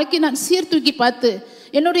 என்னுடைய வாழ்க்கையை நான் சீர்தூக்கி பார்த்து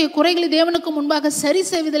என்னுடைய குறைகளை தேவனுக்கு முன்பாக சரி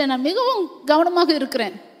செய்வதில் நான் மிகவும் கவனமாக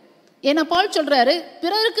இருக்கிறேன். ஏன்னா பவுல் சொல்றாரு,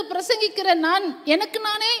 பிறருக்கு பிரசங்கிக்கிற நான் எனக்கு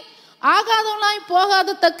நானே ஆகாதவனாய்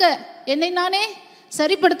போகாத தக்க என்னை நானே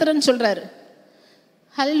சரிப்படுத்துறேன்னு சொல்றாரு.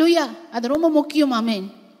 ஹல்லேலூயா, அது ரொம்ப முக்கியம். ஆமென்.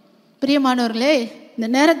 பிரியமானவர்களே, இந்த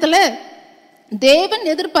நேரத்துல தேவன்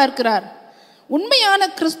எதிர்பார்க்கிறார். உண்மையான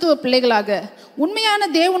கிறிஸ்துவ பிள்ளைகளாக, உண்மையான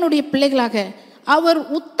தேவனுடைய பிள்ளைகளாக அவர்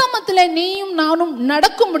உத்தமத்திலே நீயும் நானும்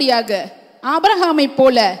நடக்கும்படியாக ஆபிரகாமை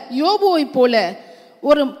போல, யோபுவை போல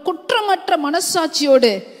ஒரு குற்றமற்ற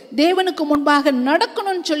மனசாட்சியோடு தேவனுக்கு முன்பாக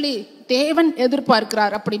நடக்கணும்னு சொல்லி தேவன்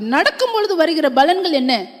எதிர்பார்க்கிறார். அப்படி நடக்கும் பொழுது வருகிற பலன்கள்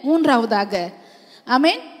என்ன? மூன்றாவதாக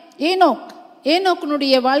ஆமென்,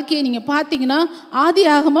 ஏனோக்கினுடைய வாழ்க்கையை நீங்க பார்த்தீங்கன்னா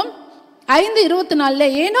ஆதியாகமம் 5:24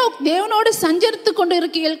 ஏனோக் தேவனோடு சஞ்சரித்து கொண்டு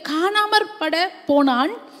இருக்கையில் காணாமற் பட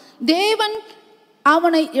போனான், தேவன்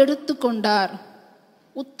அவனை எடுத்துக்கொண்டார்.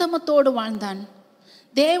 உத்தமத்தோடு வாழ்ந்தான்,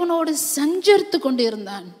 தேவனோடு சஞ்சரித்து கொண்டு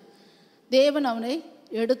இருந்தான், தேவன் அவனை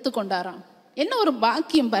எடுத்துக்கொண்டாராம். என்ன ஒரு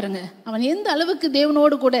பாக்கியம் பாருங்க. அவன் எந்த அளவுக்கு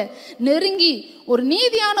தேவனோடு கூட நெருங்கி ஒரு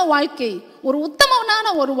நீதியான வாழ்க்கை, ஒரு உத்தமனான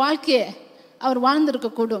ஒரு வாழ்க்கையை அவர் வாழ்ந்திருக்க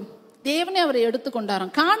கூடும். தேவனே அவரை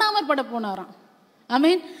எடுத்துக்கொண்டாராம், காணாமற் பட போனாராம்.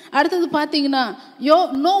 ஆமென். அடுத்தது பார்த்தீங்கன்னா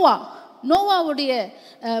நோவாவுடைய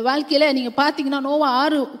வாழ்க்கையில நீங்க பார்த்தீங்கன்னா நோவா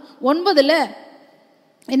 6:9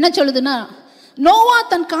 என்ன சொல்லுதுன்னா, நோவா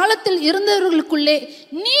தன் காலத்தில் இருந்தவர்களுக்குள்ளே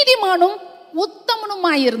நீதிமானும்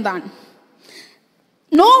உத்தமனுமாயிருந்தான்.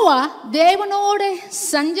 நோவா தேவனோடு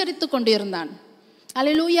சஞ்சரித்து கொண்டிருந்தான்.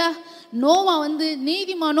 அல்லேலூயா. நோவா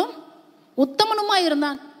நீதிமானும்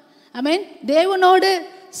உத்தமனுமாயிருந்தான். ஆமென். தேவனோடு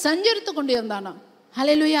சஞ்சரித்து கொண்டிருந்தானா.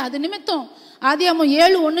 அல்லேலூயா. அது நிமித்தம் ஆதியாகமம்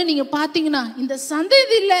 7:1 நீங்க பார்த்தீங்கன்னா இந்த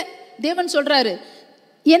சந்ததியில தேவன் சொல்றாரு,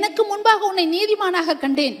 எனக்கு முன்பாக உன்னை நீதிமானாக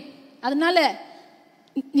கண்டேன், அதனால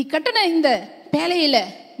நீ கட்டின இந்த பேழையில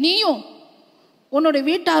நீயும் உன்னுடைய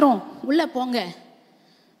வீட்டாரும் உள்ள போங்க.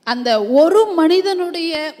 அந்த ஒரு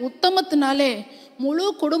மனிதனுடைய உத்தமத்தினாலே முழு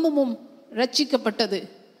குடும்பமும் ரட்சிக்கப்பட்டது.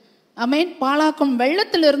 ஆமென். பாலாக்கும்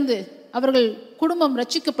வெள்ளத்திலிருந்து அவர்கள் குடும்பம்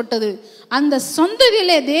ரட்சிக்கப்பட்டது. அந்த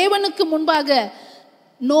சந்ததியிலே தேவனுக்கு முன்பாக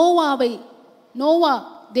நோவா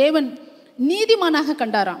தேவன் நீதிமானாக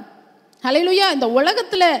கண்டாராம். ஹல்லேலூயா. இந்த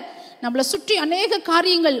உலகத்துல நம்மளை சுற்றி அநேக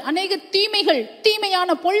காரியங்கள், அநேக தீமைகள், தீமையான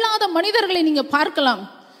பொல்லாத மனிதர்களை நீங்க பார்க்கலாம்,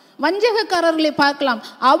 வஞ்சகக்காரர்களை பார்க்கலாம்.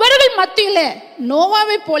 அவர்கள் மத்தியிலே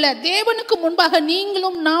நோவாவை போல தேவனுக்கு முன்பாக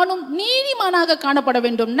நீங்களும் நானும் நீதிமானாக காணப்பட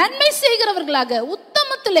வேண்டும். நன்மை செய்கிறவர்களாக,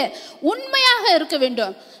 உத்தமத்திலே உண்மையாக இருக்க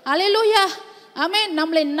வேண்டும். அல்லேலூயா. ஆமென்.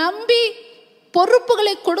 நம்மளை நம்பி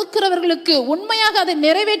பொறுப்புகளை கொடுக்கிறவர்களுக்கு உண்மையாக அதை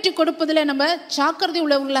நிறைவேற்றி கொடுப்பதில் நம்ம ஜாக்கிரதை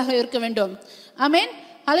உள்ளவர்களாக இருக்க வேண்டும். ஆமென்.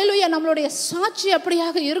 அல்லேலூயா. நம்மளுடைய சாட்சி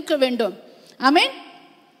அப்படியாக இருக்க வேண்டும். ஆமென்.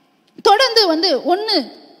 தொடர்ந்து 1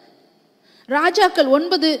 ராஜாக்கள்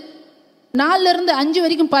 9:4-5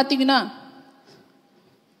 வரைக்கும் பார்த்தீங்கன்னா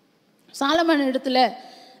சாலமன் இடத்துல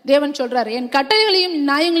தேவன் சொல்றார், என் கட்டளைகளையும்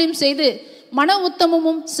நியாயங்களையும் செய்து மன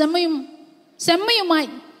உத்தமமும் செம்மையுமாய்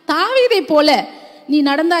தாவீதை போல நீ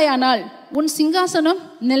நடந்தாயானால் உன் சிங்காசனம்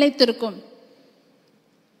நிலைத்திருக்கும்.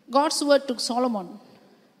 God's word to Solomon.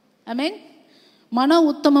 ஆமென். மன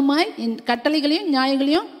உத்தமமாய் என் கட்டளைகளையும்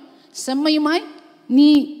நியாயங்களையும் செம்மையுமாய் நீ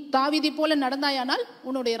தாவீதை போல நடந்தாயானால்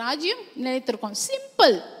உன்னுடைய ராஜ்யம் நிலைத்திருக்கும்.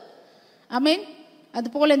 சிம்பிள். ஆமென். அது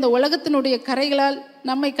போல இந்த உலகத்தினுடைய கரைகளால்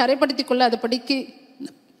நம்மை கரைப்படுத்திக் கொள்ள அது படிக்கு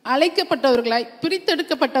அழைக்கப்பட்டவர்களாய்,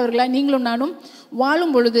 பிரித்தெடுக்கப்பட்டவர்களாய் நீங்களும் நானும்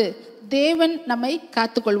வாழும் பொழுது தேவன் நம்மை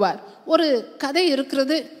காத்துக்கொள்வார். ஒரு கதை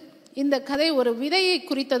இருக்கிறது. இந்த கதை ஒரு விதையை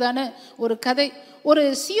குறித்ததான ஒரு கதை. ஒரு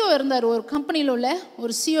சிஓ இருந்தார், ஒரு கம்பெனியில் உள்ள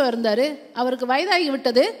ஒரு சிஓ இருந்தார். அவருக்கு வயதாகி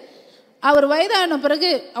விட்டது. அவர் வயதான பிறகு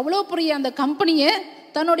அவ்வளோ பெரிய அந்த கம்பெனியை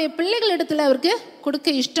தன்னுடைய பிள்ளைகள் இடத்துல அவருக்கு கொடுக்க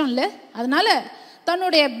இஷ்டம் இல்லை. அதனால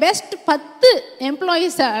தன்னுடைய பெஸ்ட் 10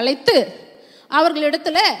 எம்ப்ளாயீஸை அழைத்து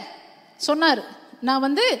அவர்களிடத்துல சொன்னார்,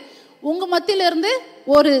 நான் உங்கள் மத்தியிலிருந்து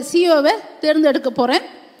ஒரு சிஓவை தேர்ந்தெடுக்க போகிறேன்.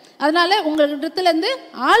 அதனால உங்களிடத்துலேருந்து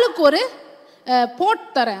ஆளுக்கு ஒரு போட்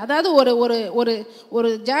தரேன். அதாவது ஒரு ஒரு ஒரு ஒரு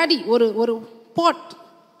ஜாடி, ஒரு ஒரு போட்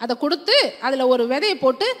அதை கொடுத்து அதில் ஒரு விதையை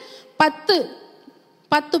போட்டு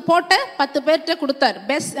 10 போட்டை 10 பேர்கிட்ட கொடுத்தார்.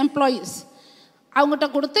 பெஸ்ட் எம்ப்ளாயீஸ் அவங்ககிட்ட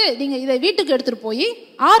கொடுத்து, நீங்கள் இதை வீட்டுக்கு எடுத்துகிட்டு போய்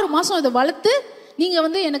 6 மாதம் இதை வளர்த்து நீங்கள்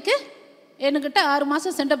என்கிட்ட 6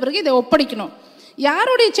 மாதம் சென்ற பிறகு இதை ஒப்படைக்கணும்.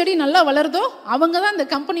 யாருடைய செடி நல்லா வளருதோ அவங்க தான் இந்த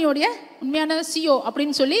கம்பெனியோடைய உண்மையான சிஓ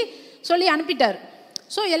அப்படின்னு சொல்லி அனுப்பிட்டார்.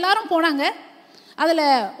 ஸோ எல்லாரும் போனாங்க. அதில்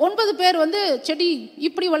 9 பேர் செடி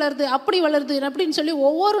இப்படி வளருது அப்படி வளருது அப்படின்னு சொல்லி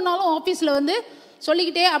ஒவ்வொரு நாளும் ஆஃபீஸில்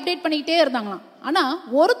சொல்லிக்கிட்டே அப்டேட் பண்ணிக்கிட்டே இருந்தாங்களாம். ஆனால்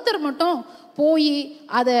ஒருத்தர் மட்டும் போய்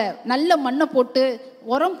அதை நல்ல மண்ணை போட்டு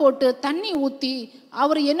உரம் போட்டு தண்ணி ஊற்றி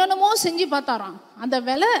அவர் என்னென்னமோ செஞ்சு பார்த்தாராம். அந்த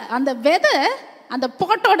விதை அந்த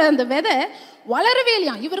போட்டோட அந்த விதை வளரவே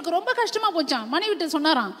இல்லையாம். இவருக்கு ரொம்ப கஷ்டமா போச்சான். மனைவிட்டு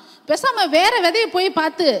சொன்னாராம், பேசாம வேற விதையை போய்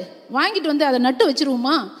பார்த்து வாங்கிட்டு அதை நட்டு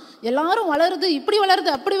வச்சிருவோமா, எல்லாரும் வளருது இப்படி வளருது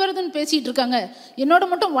அப்படி வருதுன்னு பேசிட்டு இருக்காங்க, என்னோட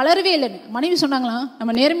மட்டும் வளரவே இல்லைன்னு. மனைவி சொன்னாங்களாம்,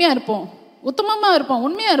 நம்ம நேர்மையா இருப்போம், உத்தமமா இருப்போம்,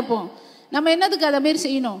 உண்மையா இருப்போம், நம்ம என்னதுக்கு அதை மாரி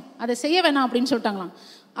செய்யணும், அதை செய்ய வேணாம் அப்படின்னு சொல்லிட்டாங்களாம்.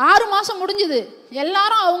 6 மாசம் முடிஞ்சுது.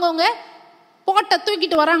 எல்லாரும் அவங்கவுங்க போட்டை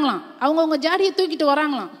தூக்கிட்டு வராங்களாம், அவங்கவுங்க ஜாடியை தூக்கிட்டு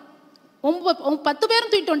வராங்களாம். 10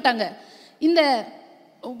 பேரும் தூக்கிட்டு வந்துட்டாங்க. இந்த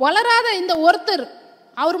வளராத இந்த ஒருத்தர்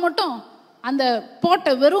அவர் மட்டும் அந்த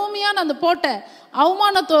போட்டை, வெறுமையான அந்த போட்டை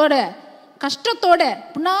அவமானத்தோட கஷ்டத்தோட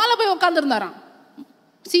பின்னால போய் உட்காந்துருந்தாராம்.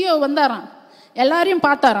 சிஓ வந்தாராம், எல்லாரையும்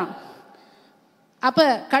பார்த்தாராம். அப்ப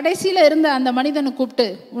கடைசியில இருந்த அந்த மனிதனை கூப்பிட்டு,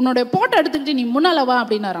 உன்னுடைய போட்டோ எடுத்துக்கிட்டு நீ முன்னால வா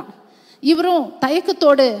அப்படின்னாராம். இவரும்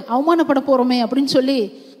தயக்கத்தோடு அவமானப்பட போறோமே அப்படின்னு சொல்லி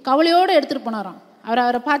கவலையோடு எடுத்துட்டு போனாராம்.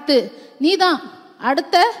 அவரை பார்த்து, நீ தான்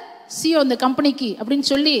அடுத்த சிஓ இந்த கம்பெனிக்கு அப்படின்னு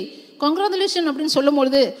சொல்லி கங்க்ராச்சுலேஷன் அப்படின்னு சொல்லும்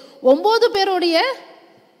பொழுது 9 பேருடைய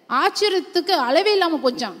ஆச்சரியத்துக்கு அளவே இல்லாம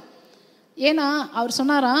போச்சான். ஏன்னா அவர்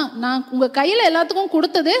சொன்னாராம், நான் உங்க கையில எல்லாத்துக்கும்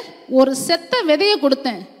கொடுத்தது ஒரு செத்த விதையை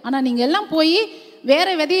கொடுத்தேன், ஆனா நீங்க எல்லாம் போய் வேற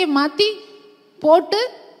விதையை மாத்தி போட்டு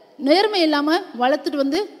நேர்மை இல்லாம வளர்த்துட்டு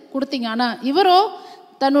வந்து கொடுத்தீங்க. ஆனா இவரோ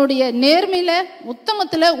தன்னுடைய நேர்மையில,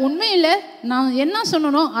 உத்தமத்துல, உண்மையில நான் என்ன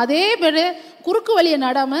சொன்னனோ அதே பேரு குறுக்கு வழியை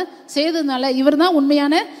நடாம செய்ததுனால இவர் தான்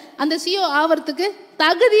உண்மையான அந்த சிஓ ஆவறதுக்கு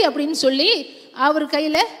தகுதி அப்படின்னு சொல்லி அவர்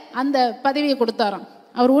கையில அந்த பதவியை கொடுத்தாராம்.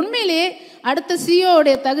 அவர் உண்மையிலேயே அடுத்த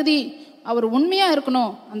சிஓடைய தகுதி, அவர் உண்மையா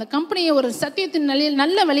இருக்கணும், அந்த கம்பெனியை ஒரு சத்தியத்தின்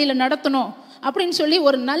நல்ல வழியில நடத்தணும் அப்படின்னு சொல்லி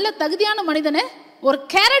ஒரு நல்ல தகுதியான மனிதனை, ஒரு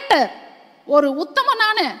கேரக்டர், ஒரு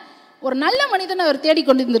உத்தமனான ஒரு நல்ல மனிதனை அவர்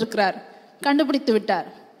தேடிக்கொண்டிருந்திருக்கிறார், கண்டுபிடித்து விட்டார்.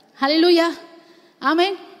 ஹல்லேலூயா,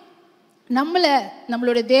 ஆமென்.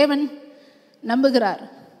 நம்மளுடைய தேவன் நம்புகிறார்.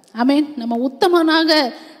 ஆமென். நம்ம உத்தமனாக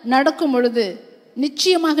நடக்கும் பொழுது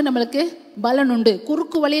நிச்சயமாக நம்மளுக்கு பலன் உண்டு.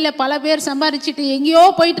 குறுக்கு வழியில பல பேர் சம்பாதிச்சுட்டு எங்கேயோ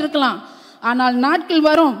போயிட்டு இருக்கலாம், ஆனால் நாட்கள்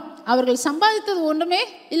வரும் அவர்கள் சம்பாதித்தது ஒன்றுமே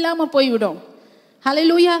இல்லாம போய்விடும்.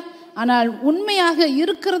 ஹல்லேலூயா. ஆனால் உண்மையாக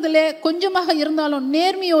இருக்கிறதுல கொஞ்சமாக இருந்தாலும்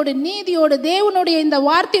நேர்மையோடு நீதியோடு தேவனுடைய இந்த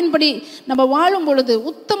வார்த்தையின்படி நம்ம வாழும் பொழுது,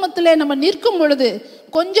 உத்தமத்திலே நம்ம நிற்கும் பொழுது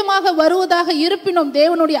கொஞ்சமாக வருவதாக இருப்பினும்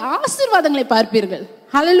தேவனுடைய ஆசீர்வாதங்களை பார்ப்பீர்கள்.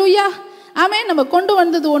 ஹல்லேலூயா, ஆமென். நம்ம கொண்டு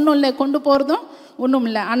வந்தது ஒன்றும் இல்லை, கொண்டு போறதும் ஒன்றும்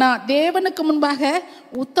இல்லை. ஆனா தேவனுக்கு முன்பாக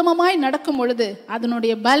உத்தமமாய் நடக்கும் பொழுது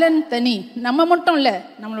அதனுடைய பலன் தனி. நம்ம மட்டும் இல்லை,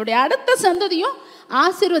 நம்மளுடைய அடுத்த சந்ததியும்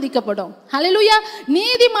ஆசீர்வதிக்கப்படும். ஹல்லேலூயா.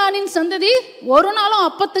 நீதிமானின் சந்ததி ஒரு நாளும்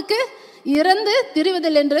அப்பத்துக்கு இறந்து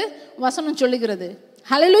திரிவதில்லை என்று வசனம் சொல்லுகிறது.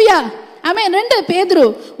 ஹல்லேலூயா, ஆமென். 2 பேதுரு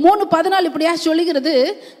 3:14 இப்படியா சொல்லுகிறது,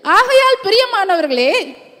 ஆகையால் பிரியமானவர்களே,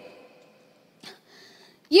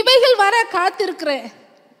 இவைகள் வர காத்திருக்கிற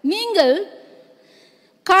நீங்கள்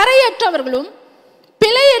கரையற்றவர்களும்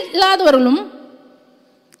பிழை இல்லாதவர்களும்,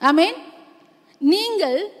 ஆமென்,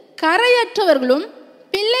 நீங்கள் கரையற்றவர்களும்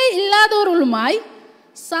பிள்ளை இல்லாதவர்களுமாய்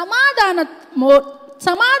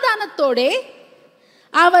சமாதானத்தோடே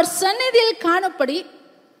அவர் சந்நிதியில் காணப்படி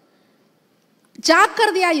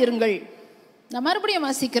ஜாக்கிரதையாயிருங்கள். நான் மறுபடியும்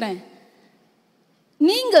வாசிக்கிறேன்.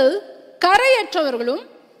 நீங்கள் கரையற்றவர்களும்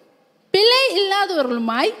பிழை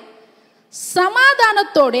இல்லாதவர்களுமாய்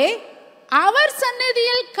சமாதானத்தோடே அவர்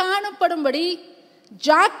சந்நிதியில் காணப்படும்படி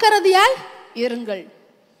ஜாக்கிரதையாய் இருங்கள்.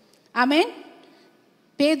 ஆமென்.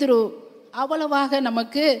 பேதுரு அவ்வளவாக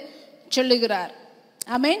நமக்கு சொல்லுகிறார்.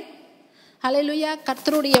 ஆமென். ஹல்லேலூயா.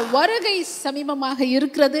 கர்த்தருடைய வருகை சமீபமாக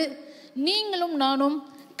இருக்கிறது. நீங்களும் நானும்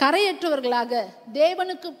கரையற்றவர்களாக,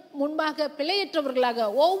 தேவனுக்கு முன்பாக பிழையற்றவர்களாக,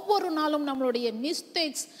 ஒவ்வொரு நாளும் நம்மளுடைய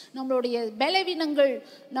மிஸ்டேக்ஸ், நம்மளுடைய பலவீனங்கள்,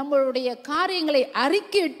 நம்மளுடைய காரியங்களை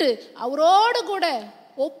அறிக்கையிட்டு அவரோடு கூட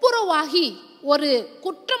ஒப்புரவாகி ஒரு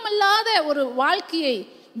குற்றமில்லாத ஒரு வாழ்க்கையை,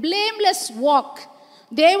 பிளேம்லெஸ் வாக்,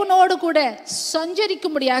 தேவனோடு கூட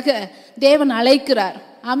சஞ்சரிக்கும்படியாக தேவன் அழைக்கிறார்.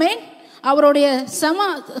 ஆமென். அவருடைய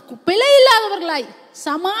பிழை இல்லாதவர்களாய்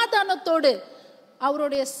சமாதானத்தோடு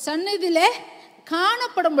அவருடைய சந்நிதியிலே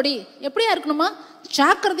காணப்படும்படி எப்படியா இருக்கணுமா?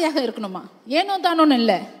 ஜாக்கிரதையாக இருக்கணுமா? ஏனோ தானோன்னு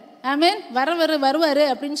இல்லை. ஆமென். வருவாரு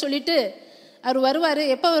அப்படின்னு சொல்லிட்டு அவர் வருவாரு,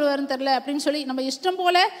 எப்போ வருவாருன்னு தெரியல அப்படின்னு சொல்லி நம்ம இஷ்டம்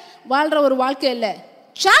போல வாழ்ற ஒரு வாழ்க்கை இல்லை.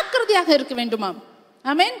 ஜாக்கிரதையாக இருக்க வேண்டுமாம்.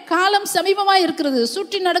 ஆமென். காலம் சமீபமாக இருக்கிறது.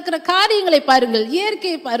 சுற்றி நடக்கிற காரியங்களை பாருங்கள்,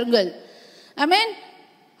 இயற்கையை பாருங்கள். ஆமென்.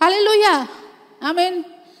 ஹல்லேலூயா, ஆமென்.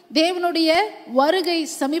 தேவனுடைய வருகை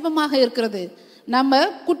சமீபமாக இருக்கிறது. நம்ம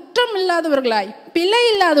குற்றம் இல்லாதவர்களாய், பிழை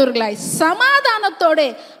இல்லாதவர்களாய், சமாதானத்தோட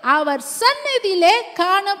அவர் சந்நிதியிலே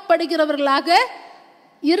காணப்படுகிறவர்களாக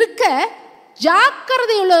இருக்க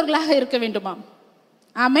ஜாக்கிரதை உள்ளவர்களாக இருக்க வேண்டுமாம்.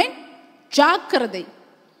 ஆமென். ஜாக்கிரதை.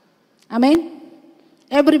 ஆமென்.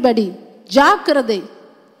 எவ்ரிபடி ஜாக்கிரதை.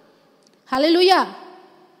 ஹல்லேலூயா.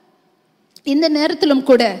 இந்த நேரத்திலும்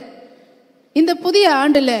கூட இந்த புதிய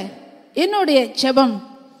ஆண்டுல என்னுடைய ஜெபம்,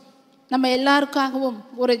 நம்ம எல்லாருக்காகவும்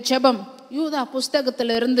ஒரு ஜெபம், யூதா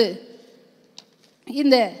புஸ்தகத்திலிருந்து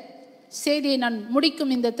இந்த செய்தியை நான்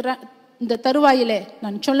முடிக்கும் இந்த தருவாயிலே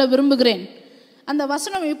நான் சொல்ல விரும்புகிறேன். அந்த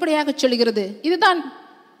வசனம் இப்படியாக சொல்கிறது. இதுதான்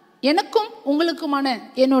எனக்கும் உங்களுக்குமான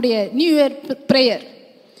என்னுடைய நியூ இயர் பிரேயர்.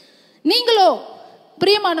 நீங்களோ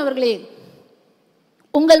பிரியமானவர்களே,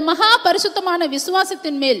 உங்கள் மகா பரிசுத்தமான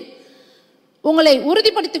விசுவாசத்தின் மேல் உங்களை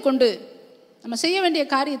உறுதிப்படுத்திக் கொண்டு நம்ம செய்ய வேண்டிய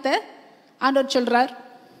காரியத்தை ஆண்டவர் சொல்றார்.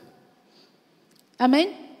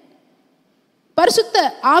 ஆமென். பரிசுத்த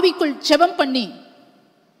ஆவிக்குள் ஜெபம் பண்ணி,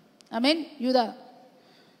 ஆமென், யூதா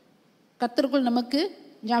கர்த்தருக்குள் நமக்கு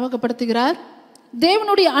ஞாபகப்படுத்துகிறார்.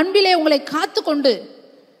 தேவனுடைய அன்பிலே உங்களை காத்துக்கொண்டு,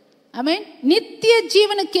 ஆமென், நித்திய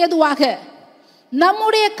ஜீவனுக்கு ஏதுவாக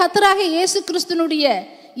நம்முடைய கர்த்தராகிய இயேசு கிறிஸ்துவினுடைய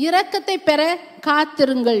இரக்கத்தை பெற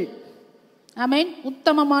காத்திருங்கள். ஆமென்.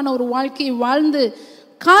 உத்தமமான ஒரு வாழ்க்கையை வாழ்ந்து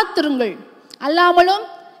காத்திருங்கள். அல்லாமலும்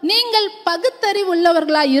நீங்கள் பகுத்தறிவு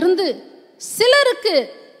உள்ளவர்களாய் இருந்து சிலருக்கு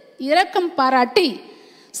இரக்கம் பாராட்டி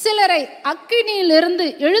சிலரை அக்கினியிலிருந்து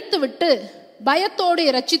இழுத்துவிட்டு பயத்தோடு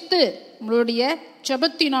இரட்சித்து நம்மளுடைய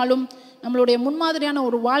ஜெபத்தினாலும் நம்மளுடைய முன்மாதிரியான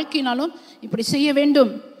ஒரு வாழ்க்கையினாலும் இப்படி செய்ய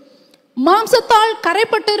வேண்டும். மாம்சத்தால்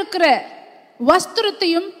கரைப்பட்டு இருக்கிற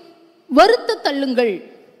வஸ்திரத்தையும் வெறுத்து தள்ளுங்கள்.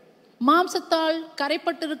 மாம்சத்தால்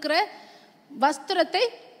கரைப்பட்டு இருக்கிற வஸ்திரத்தை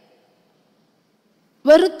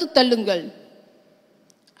வெறுத்து தள்ளுங்கள்.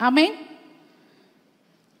 ஆமென்.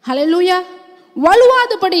 ஹல்லேலூயா.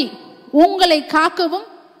 வலுவாதபடி உங்களை காக்கவும்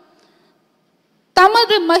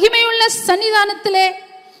தமது மகிமையுள்ள சன்னிதானத்திலே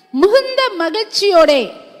மிகுந்த மகிழ்ச்சியோட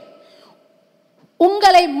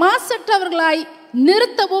உங்களை மாசற்றவர்களாய்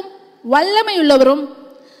நிறுத்தவும் வல்லமையுள்ளவரும்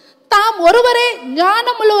தாம் ஒருவரே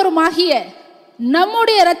ஞானமுள்ளவருமாகிய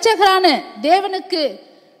நம்முடைய இரட்சகரான தேவனுக்கு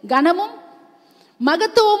கனமும்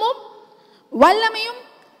மகத்துவமும் வல்லமையும்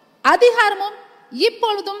அதிகாரமும்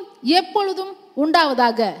இப்பொழுதும் எப்பொழுதும்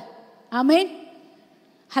உண்டாவதாக. ஆமென்.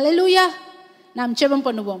 ஹல்லேலூயா. நாம் ஜெபம்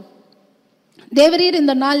பண்ணுவோம். தேவரீர்,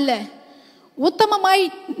 இந்த நாள்ல உத்தமமாய்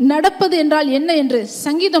நடப்பது என்றால் என்ன என்று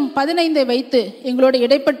சங்கீதம் 15 வைத்து எங்களோட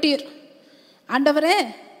இடைப்பட்டீர். ஆண்டவரே,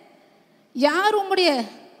 யார் உம்முடைய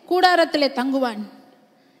கூடாரத்திலே தங்குவான்?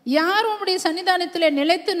 யார் உம்முடைய சன்னிதானத்திலே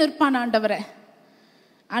நிலைத்து நிற்பான்? ஆண்டவரே,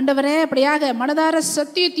 ஆண்டவரே, அப்படியாக மனதார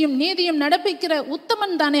சத்தியத்தையும் நீதியும் நடப்பிக்கிற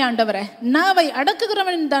உத்தமன் தானே ஆண்டவரே. நாவை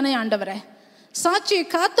அடக்குகிறவன் தானே ஆண்டவரே. சாட்சியை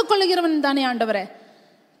காத்துக்கொள்ளுகிறவன் தானே ஆண்டவரே.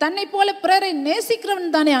 தன்னை போல பிறரை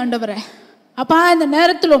நேசிக்கிறவன் தானே ஆண்டவரே. அப்பா, இந்த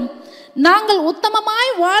நேரத்திலும் நாங்கள் உத்தமமாய்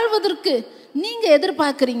வாழ்வதற்கு நீங்க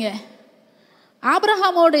எதிர்பார்க்கிறீங்க.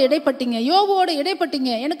 ஆபிரகாமோடு இடைப்பட்டீங்க, யோபோடு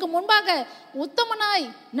இடைப்பட்டீங்க. எனக்கு முன்பாக உத்தமனாய்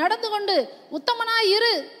நடந்து கொண்டு உத்தமனாய்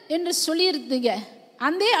இரு என்று சொல்லியிருந்தீங்க.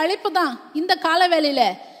 அந்த அழைப்பு தான் இந்த கால வேளையில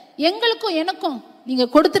எங்களுக்கும் எனக்கும் நீங்க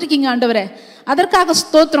கொடுத்திருக்கீங்க ஆண்டவரே. அதற்காக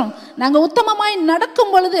ஸ்தோத்திரம். நாங்க உத்தமமாய்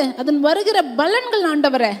நடக்கும் பொழுது அதன் வருகிற பலன்கள்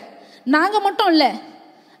ஆண்டவரே, நாங்க மட்டும் இல்ல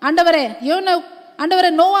ஆண்டவரே, ஆண்டவரே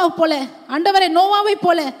நோவாவை போல, ஆண்டவரே நோவாவை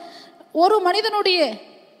போல ஒரு மனிதனுடைய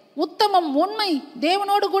உத்தமம் உண்மை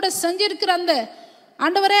தேவனோடு கூட செஞ்சிருக்கிற அந்த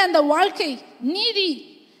ஆண்டவரே அந்த வாழ்க்கை நீதி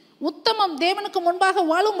உத்தமம் தேவனுக்கு முன்பாக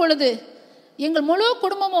வாழும் பொழுது எங்கள் முழு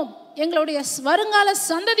குடும்பமும் எங்களுடைய வருங்கால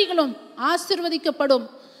சந்ததிகளும் ஆசீர்வதிக்கப்படும்.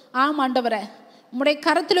 ஆம் ஆண்டவரே, உம்முடைய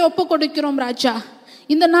கரத்திலே ஒப்பு கொடுக்கிறோம் ராஜா.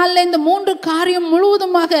 இந்த நாளில் இந்த 3 காரியம்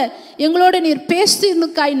முழுவதுமாக எங்களோட நீர்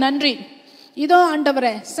பேசியதுக்காய் நன்றி. இதோ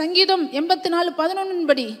ஆண்டவரே, சங்கீதம் 84:11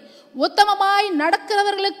 படி உத்தமமாய்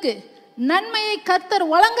நடக்கிறவர்களுக்கு நன்மையை கர்த்தர்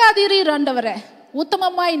வழங்காதீரீர் ஆண்டவரே.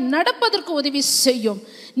 உத்தமமாய் நடப்பதற்கு உதவி செய்யும்.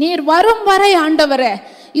 நீர் வரும் வரை ஆண்டவரே,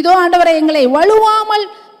 இதோ ஆண்டவரே, எங்களை வலுவாமல்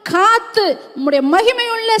காத்து உம்முடைய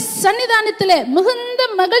மகிமையுள்ள சன்னிதானத்திலே மிகுந்த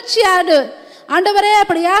மகிழ்ச்சியாடு ஆண்டவரே,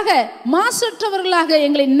 அப்படியாக மாசற்றவர்களாக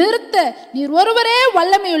எங்களை நிறுத்த நீர் ஒருவரே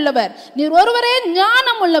வல்லமை உள்ளவர், நீர் ஒருவரே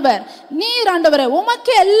ஞானம் உள்ளவர். நீர் ஆண்டவரே,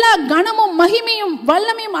 உமக்கு எல்லா கனமும் மகிமையும்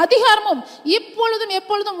வல்லமையும் அதிகாரமும் இப்பொழுதும்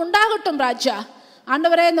எப்பொழுதும் உண்டாகட்டும் ராஜா.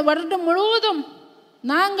 ஆண்டவரே, இந்த வருடம் முழுவதும்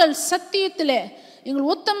நாங்கள் சத்தியத்திலே எங்கள்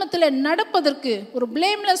உத்தமத்திலே நடப்பதற்கு ஒரு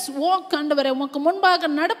பிளேம்லெஸ் வாக் ஆண்டவரே உமக்கு முன்பாக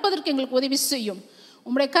நடப்பதற்கு எங்களுக்கு உதவி செய்யும்.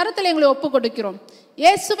 உம்முடைய கரத்தில் எங்களை ஒப்பு கொடுக்கிறோம்.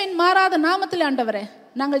 இயேசுவின் மாறாத நாமத்தில் ஆண்டவரே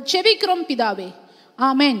நாங்கள் ஜெபிக்கிறோம் பிதாவே.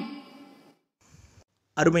 ஆமென்.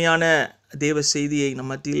 அருமையான தேவ செய்தியை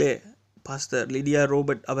நம் மத்தியிலே பாஸ்டர் லிடியா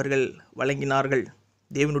ரோபர்ட் அவர்கள் வழங்கினார்கள்.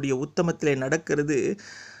 தேவனுடைய உத்தமத்திலே நடக்கிறது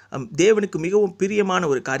தேவனுக்கு மிகவும் பிரியமான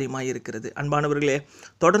ஒரு காரியமாக இருக்கிறது. அன்பானவர்களே,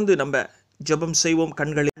 தொடர்ந்து நம்ம ஜெபம் செய்வோம்.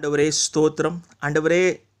 கண்களே, ஆண்டவரே ஸ்தோத்திரம். ஆண்டவரே,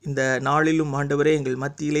 இந்த நாளிலும் ஆண்டவரே எங்கள்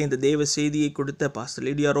மத்தியிலே இந்த தேவ செய்தியை கொடுத்த பாஸ்டர்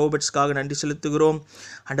லிடியா ரோபர்ட்ஸ்க்காக நன்றி செலுத்துகிறோம்.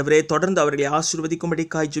 ஆண்டவரே, தொடர்ந்து அவர்களை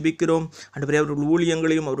ஆசீர்வதிக்கும்படிக்காய் ஜெபிக்கிறோம். ஆண்டவரே, அவர்கள்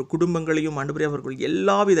ஊழியங்களையும் அவர் குடும்பங்களையும் ஆண்டவரே அவர்கள்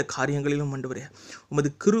எல்லாவித காரியங்களிலும் ஆண்டவரே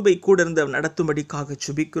உமது கிருபை கூட இருந்து நடத்தும்படிக்காக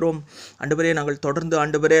ஜெபிக்கிறோம். ஆண்டவரே, நாங்கள் தொடர்ந்து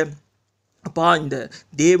ஆண்டவரே அப்பா இந்த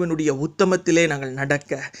தேவனுடைய உத்தமத்திலே நாங்கள்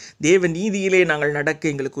நடக்க, தேவ நீதியிலே நாங்கள் நடக்க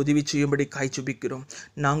எங்களுக்கு உதவி செய்யும்படி காய்ச்சுபிக்கிறோம்.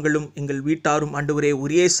 நாங்களும் எங்கள் வீட்டாரும் ஆண்டவரே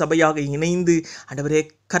ஒரே சபையாக இணைந்து ஆண்டவரே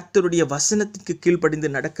கர்த்தருடைய வசனத்துக்கு கீழ்ப்படிந்து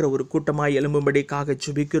நடக்கிற ஒரு கூட்டமாய் எழும்பும்படிக்காக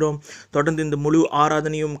சுபிக்கிறோம். தொடர்ந்து இந்த முழு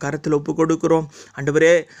ஆராதனையும் கரத்தில் ஒப்பு கொடுக்கிறோம்.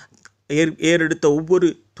 ஆண்டவரே ஏறெடுத்த ஒவ்வொரு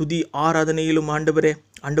துதி ஆராதனையிலும் ஆண்டவரே,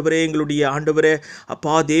 ஆண்டவரே, எங்களுடைய ஆண்டவரே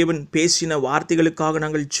அப்பா தேவன் பேசின வார்த்தைகளுக்காக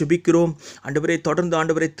நாங்கள் ஜெபிக்கிறோம். ஆண்டவரே, தொடர்ந்து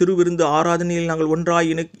ஆண்டவரே திருவிருந்து ஆராதனையில் நாங்கள் ஒன்றாய்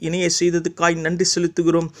இணைய செய்ததுக்காய் நன்றி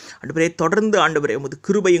செலுத்துகிறோம். ஆண்டவரே, தொடர்ந்து ஆண்டவரே உமது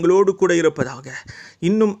கிருபை எங்களோடு கூட இருப்பதாக.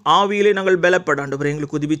 இன்னும் ஆவியிலே நாங்கள் பலப்பட ஆண்டவரே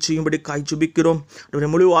எங்களுக்கு உதவி செய்யும்படி காய் ஜெபிக்கிறோம். ஆண்டவரே,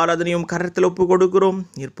 முழு ஆராதனையும் கரத்தில் ஒப்பு கொடுக்கிறோம்.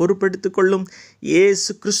 நீர் பொறுப்பெடுத்துக் கொள்ளும். இயேசு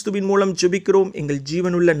கிறிஸ்துவின் மூலம் ஜெபிக்கிறோம் எங்கள்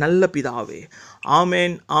ஜீவனுள்ள நல்ல பிதாவே.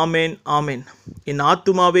 ஆமேன், ஆமேன், ஆமேன். என்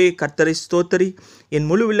ஆத்துமாவே கர்த்தரை ஸ்தோத்தரி, என்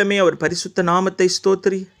முழு உள்ளமே அவர் பரிசுத்த நாமத்தை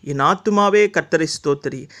ஸ்தோத்தரி. என் ஆத்துமாவே கர்த்தரை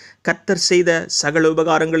ஸ்தோத்தரி, கர்த்தர் செய்த சகல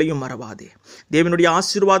உபகாரங்களையும் மறவாதே. தேவனுடைய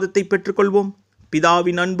ஆசீர்வாதத்தை பெற்றுக்கொள்வோம்.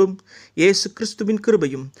 பிதாவின் அன்பும் இயேசு கிறிஸ்துவின்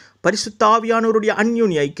கிருபையும் பரிசுத்த ஆவியானவருடைய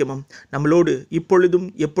அந்யோன்ய ஐக்கியமும் நம்மளோடு இப்பொழுதும்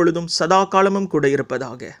எப்பொழுதும் சதா காலமும் கூட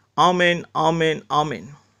இருப்பதாக. ஆமேன், ஆமேன், ஆமேன்.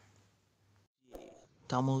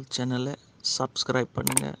 தமிழ் சேனலை சப்ஸ்கிரைப்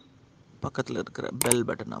பண்ணுங்க, பக்கத்தில் இருக்கிற பெல்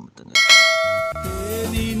பட்டன் அமுத்துங்க.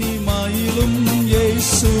 மயிலும்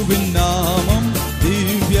இயேசுவின் நாமம்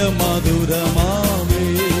திவ்ய மதுரமாவே.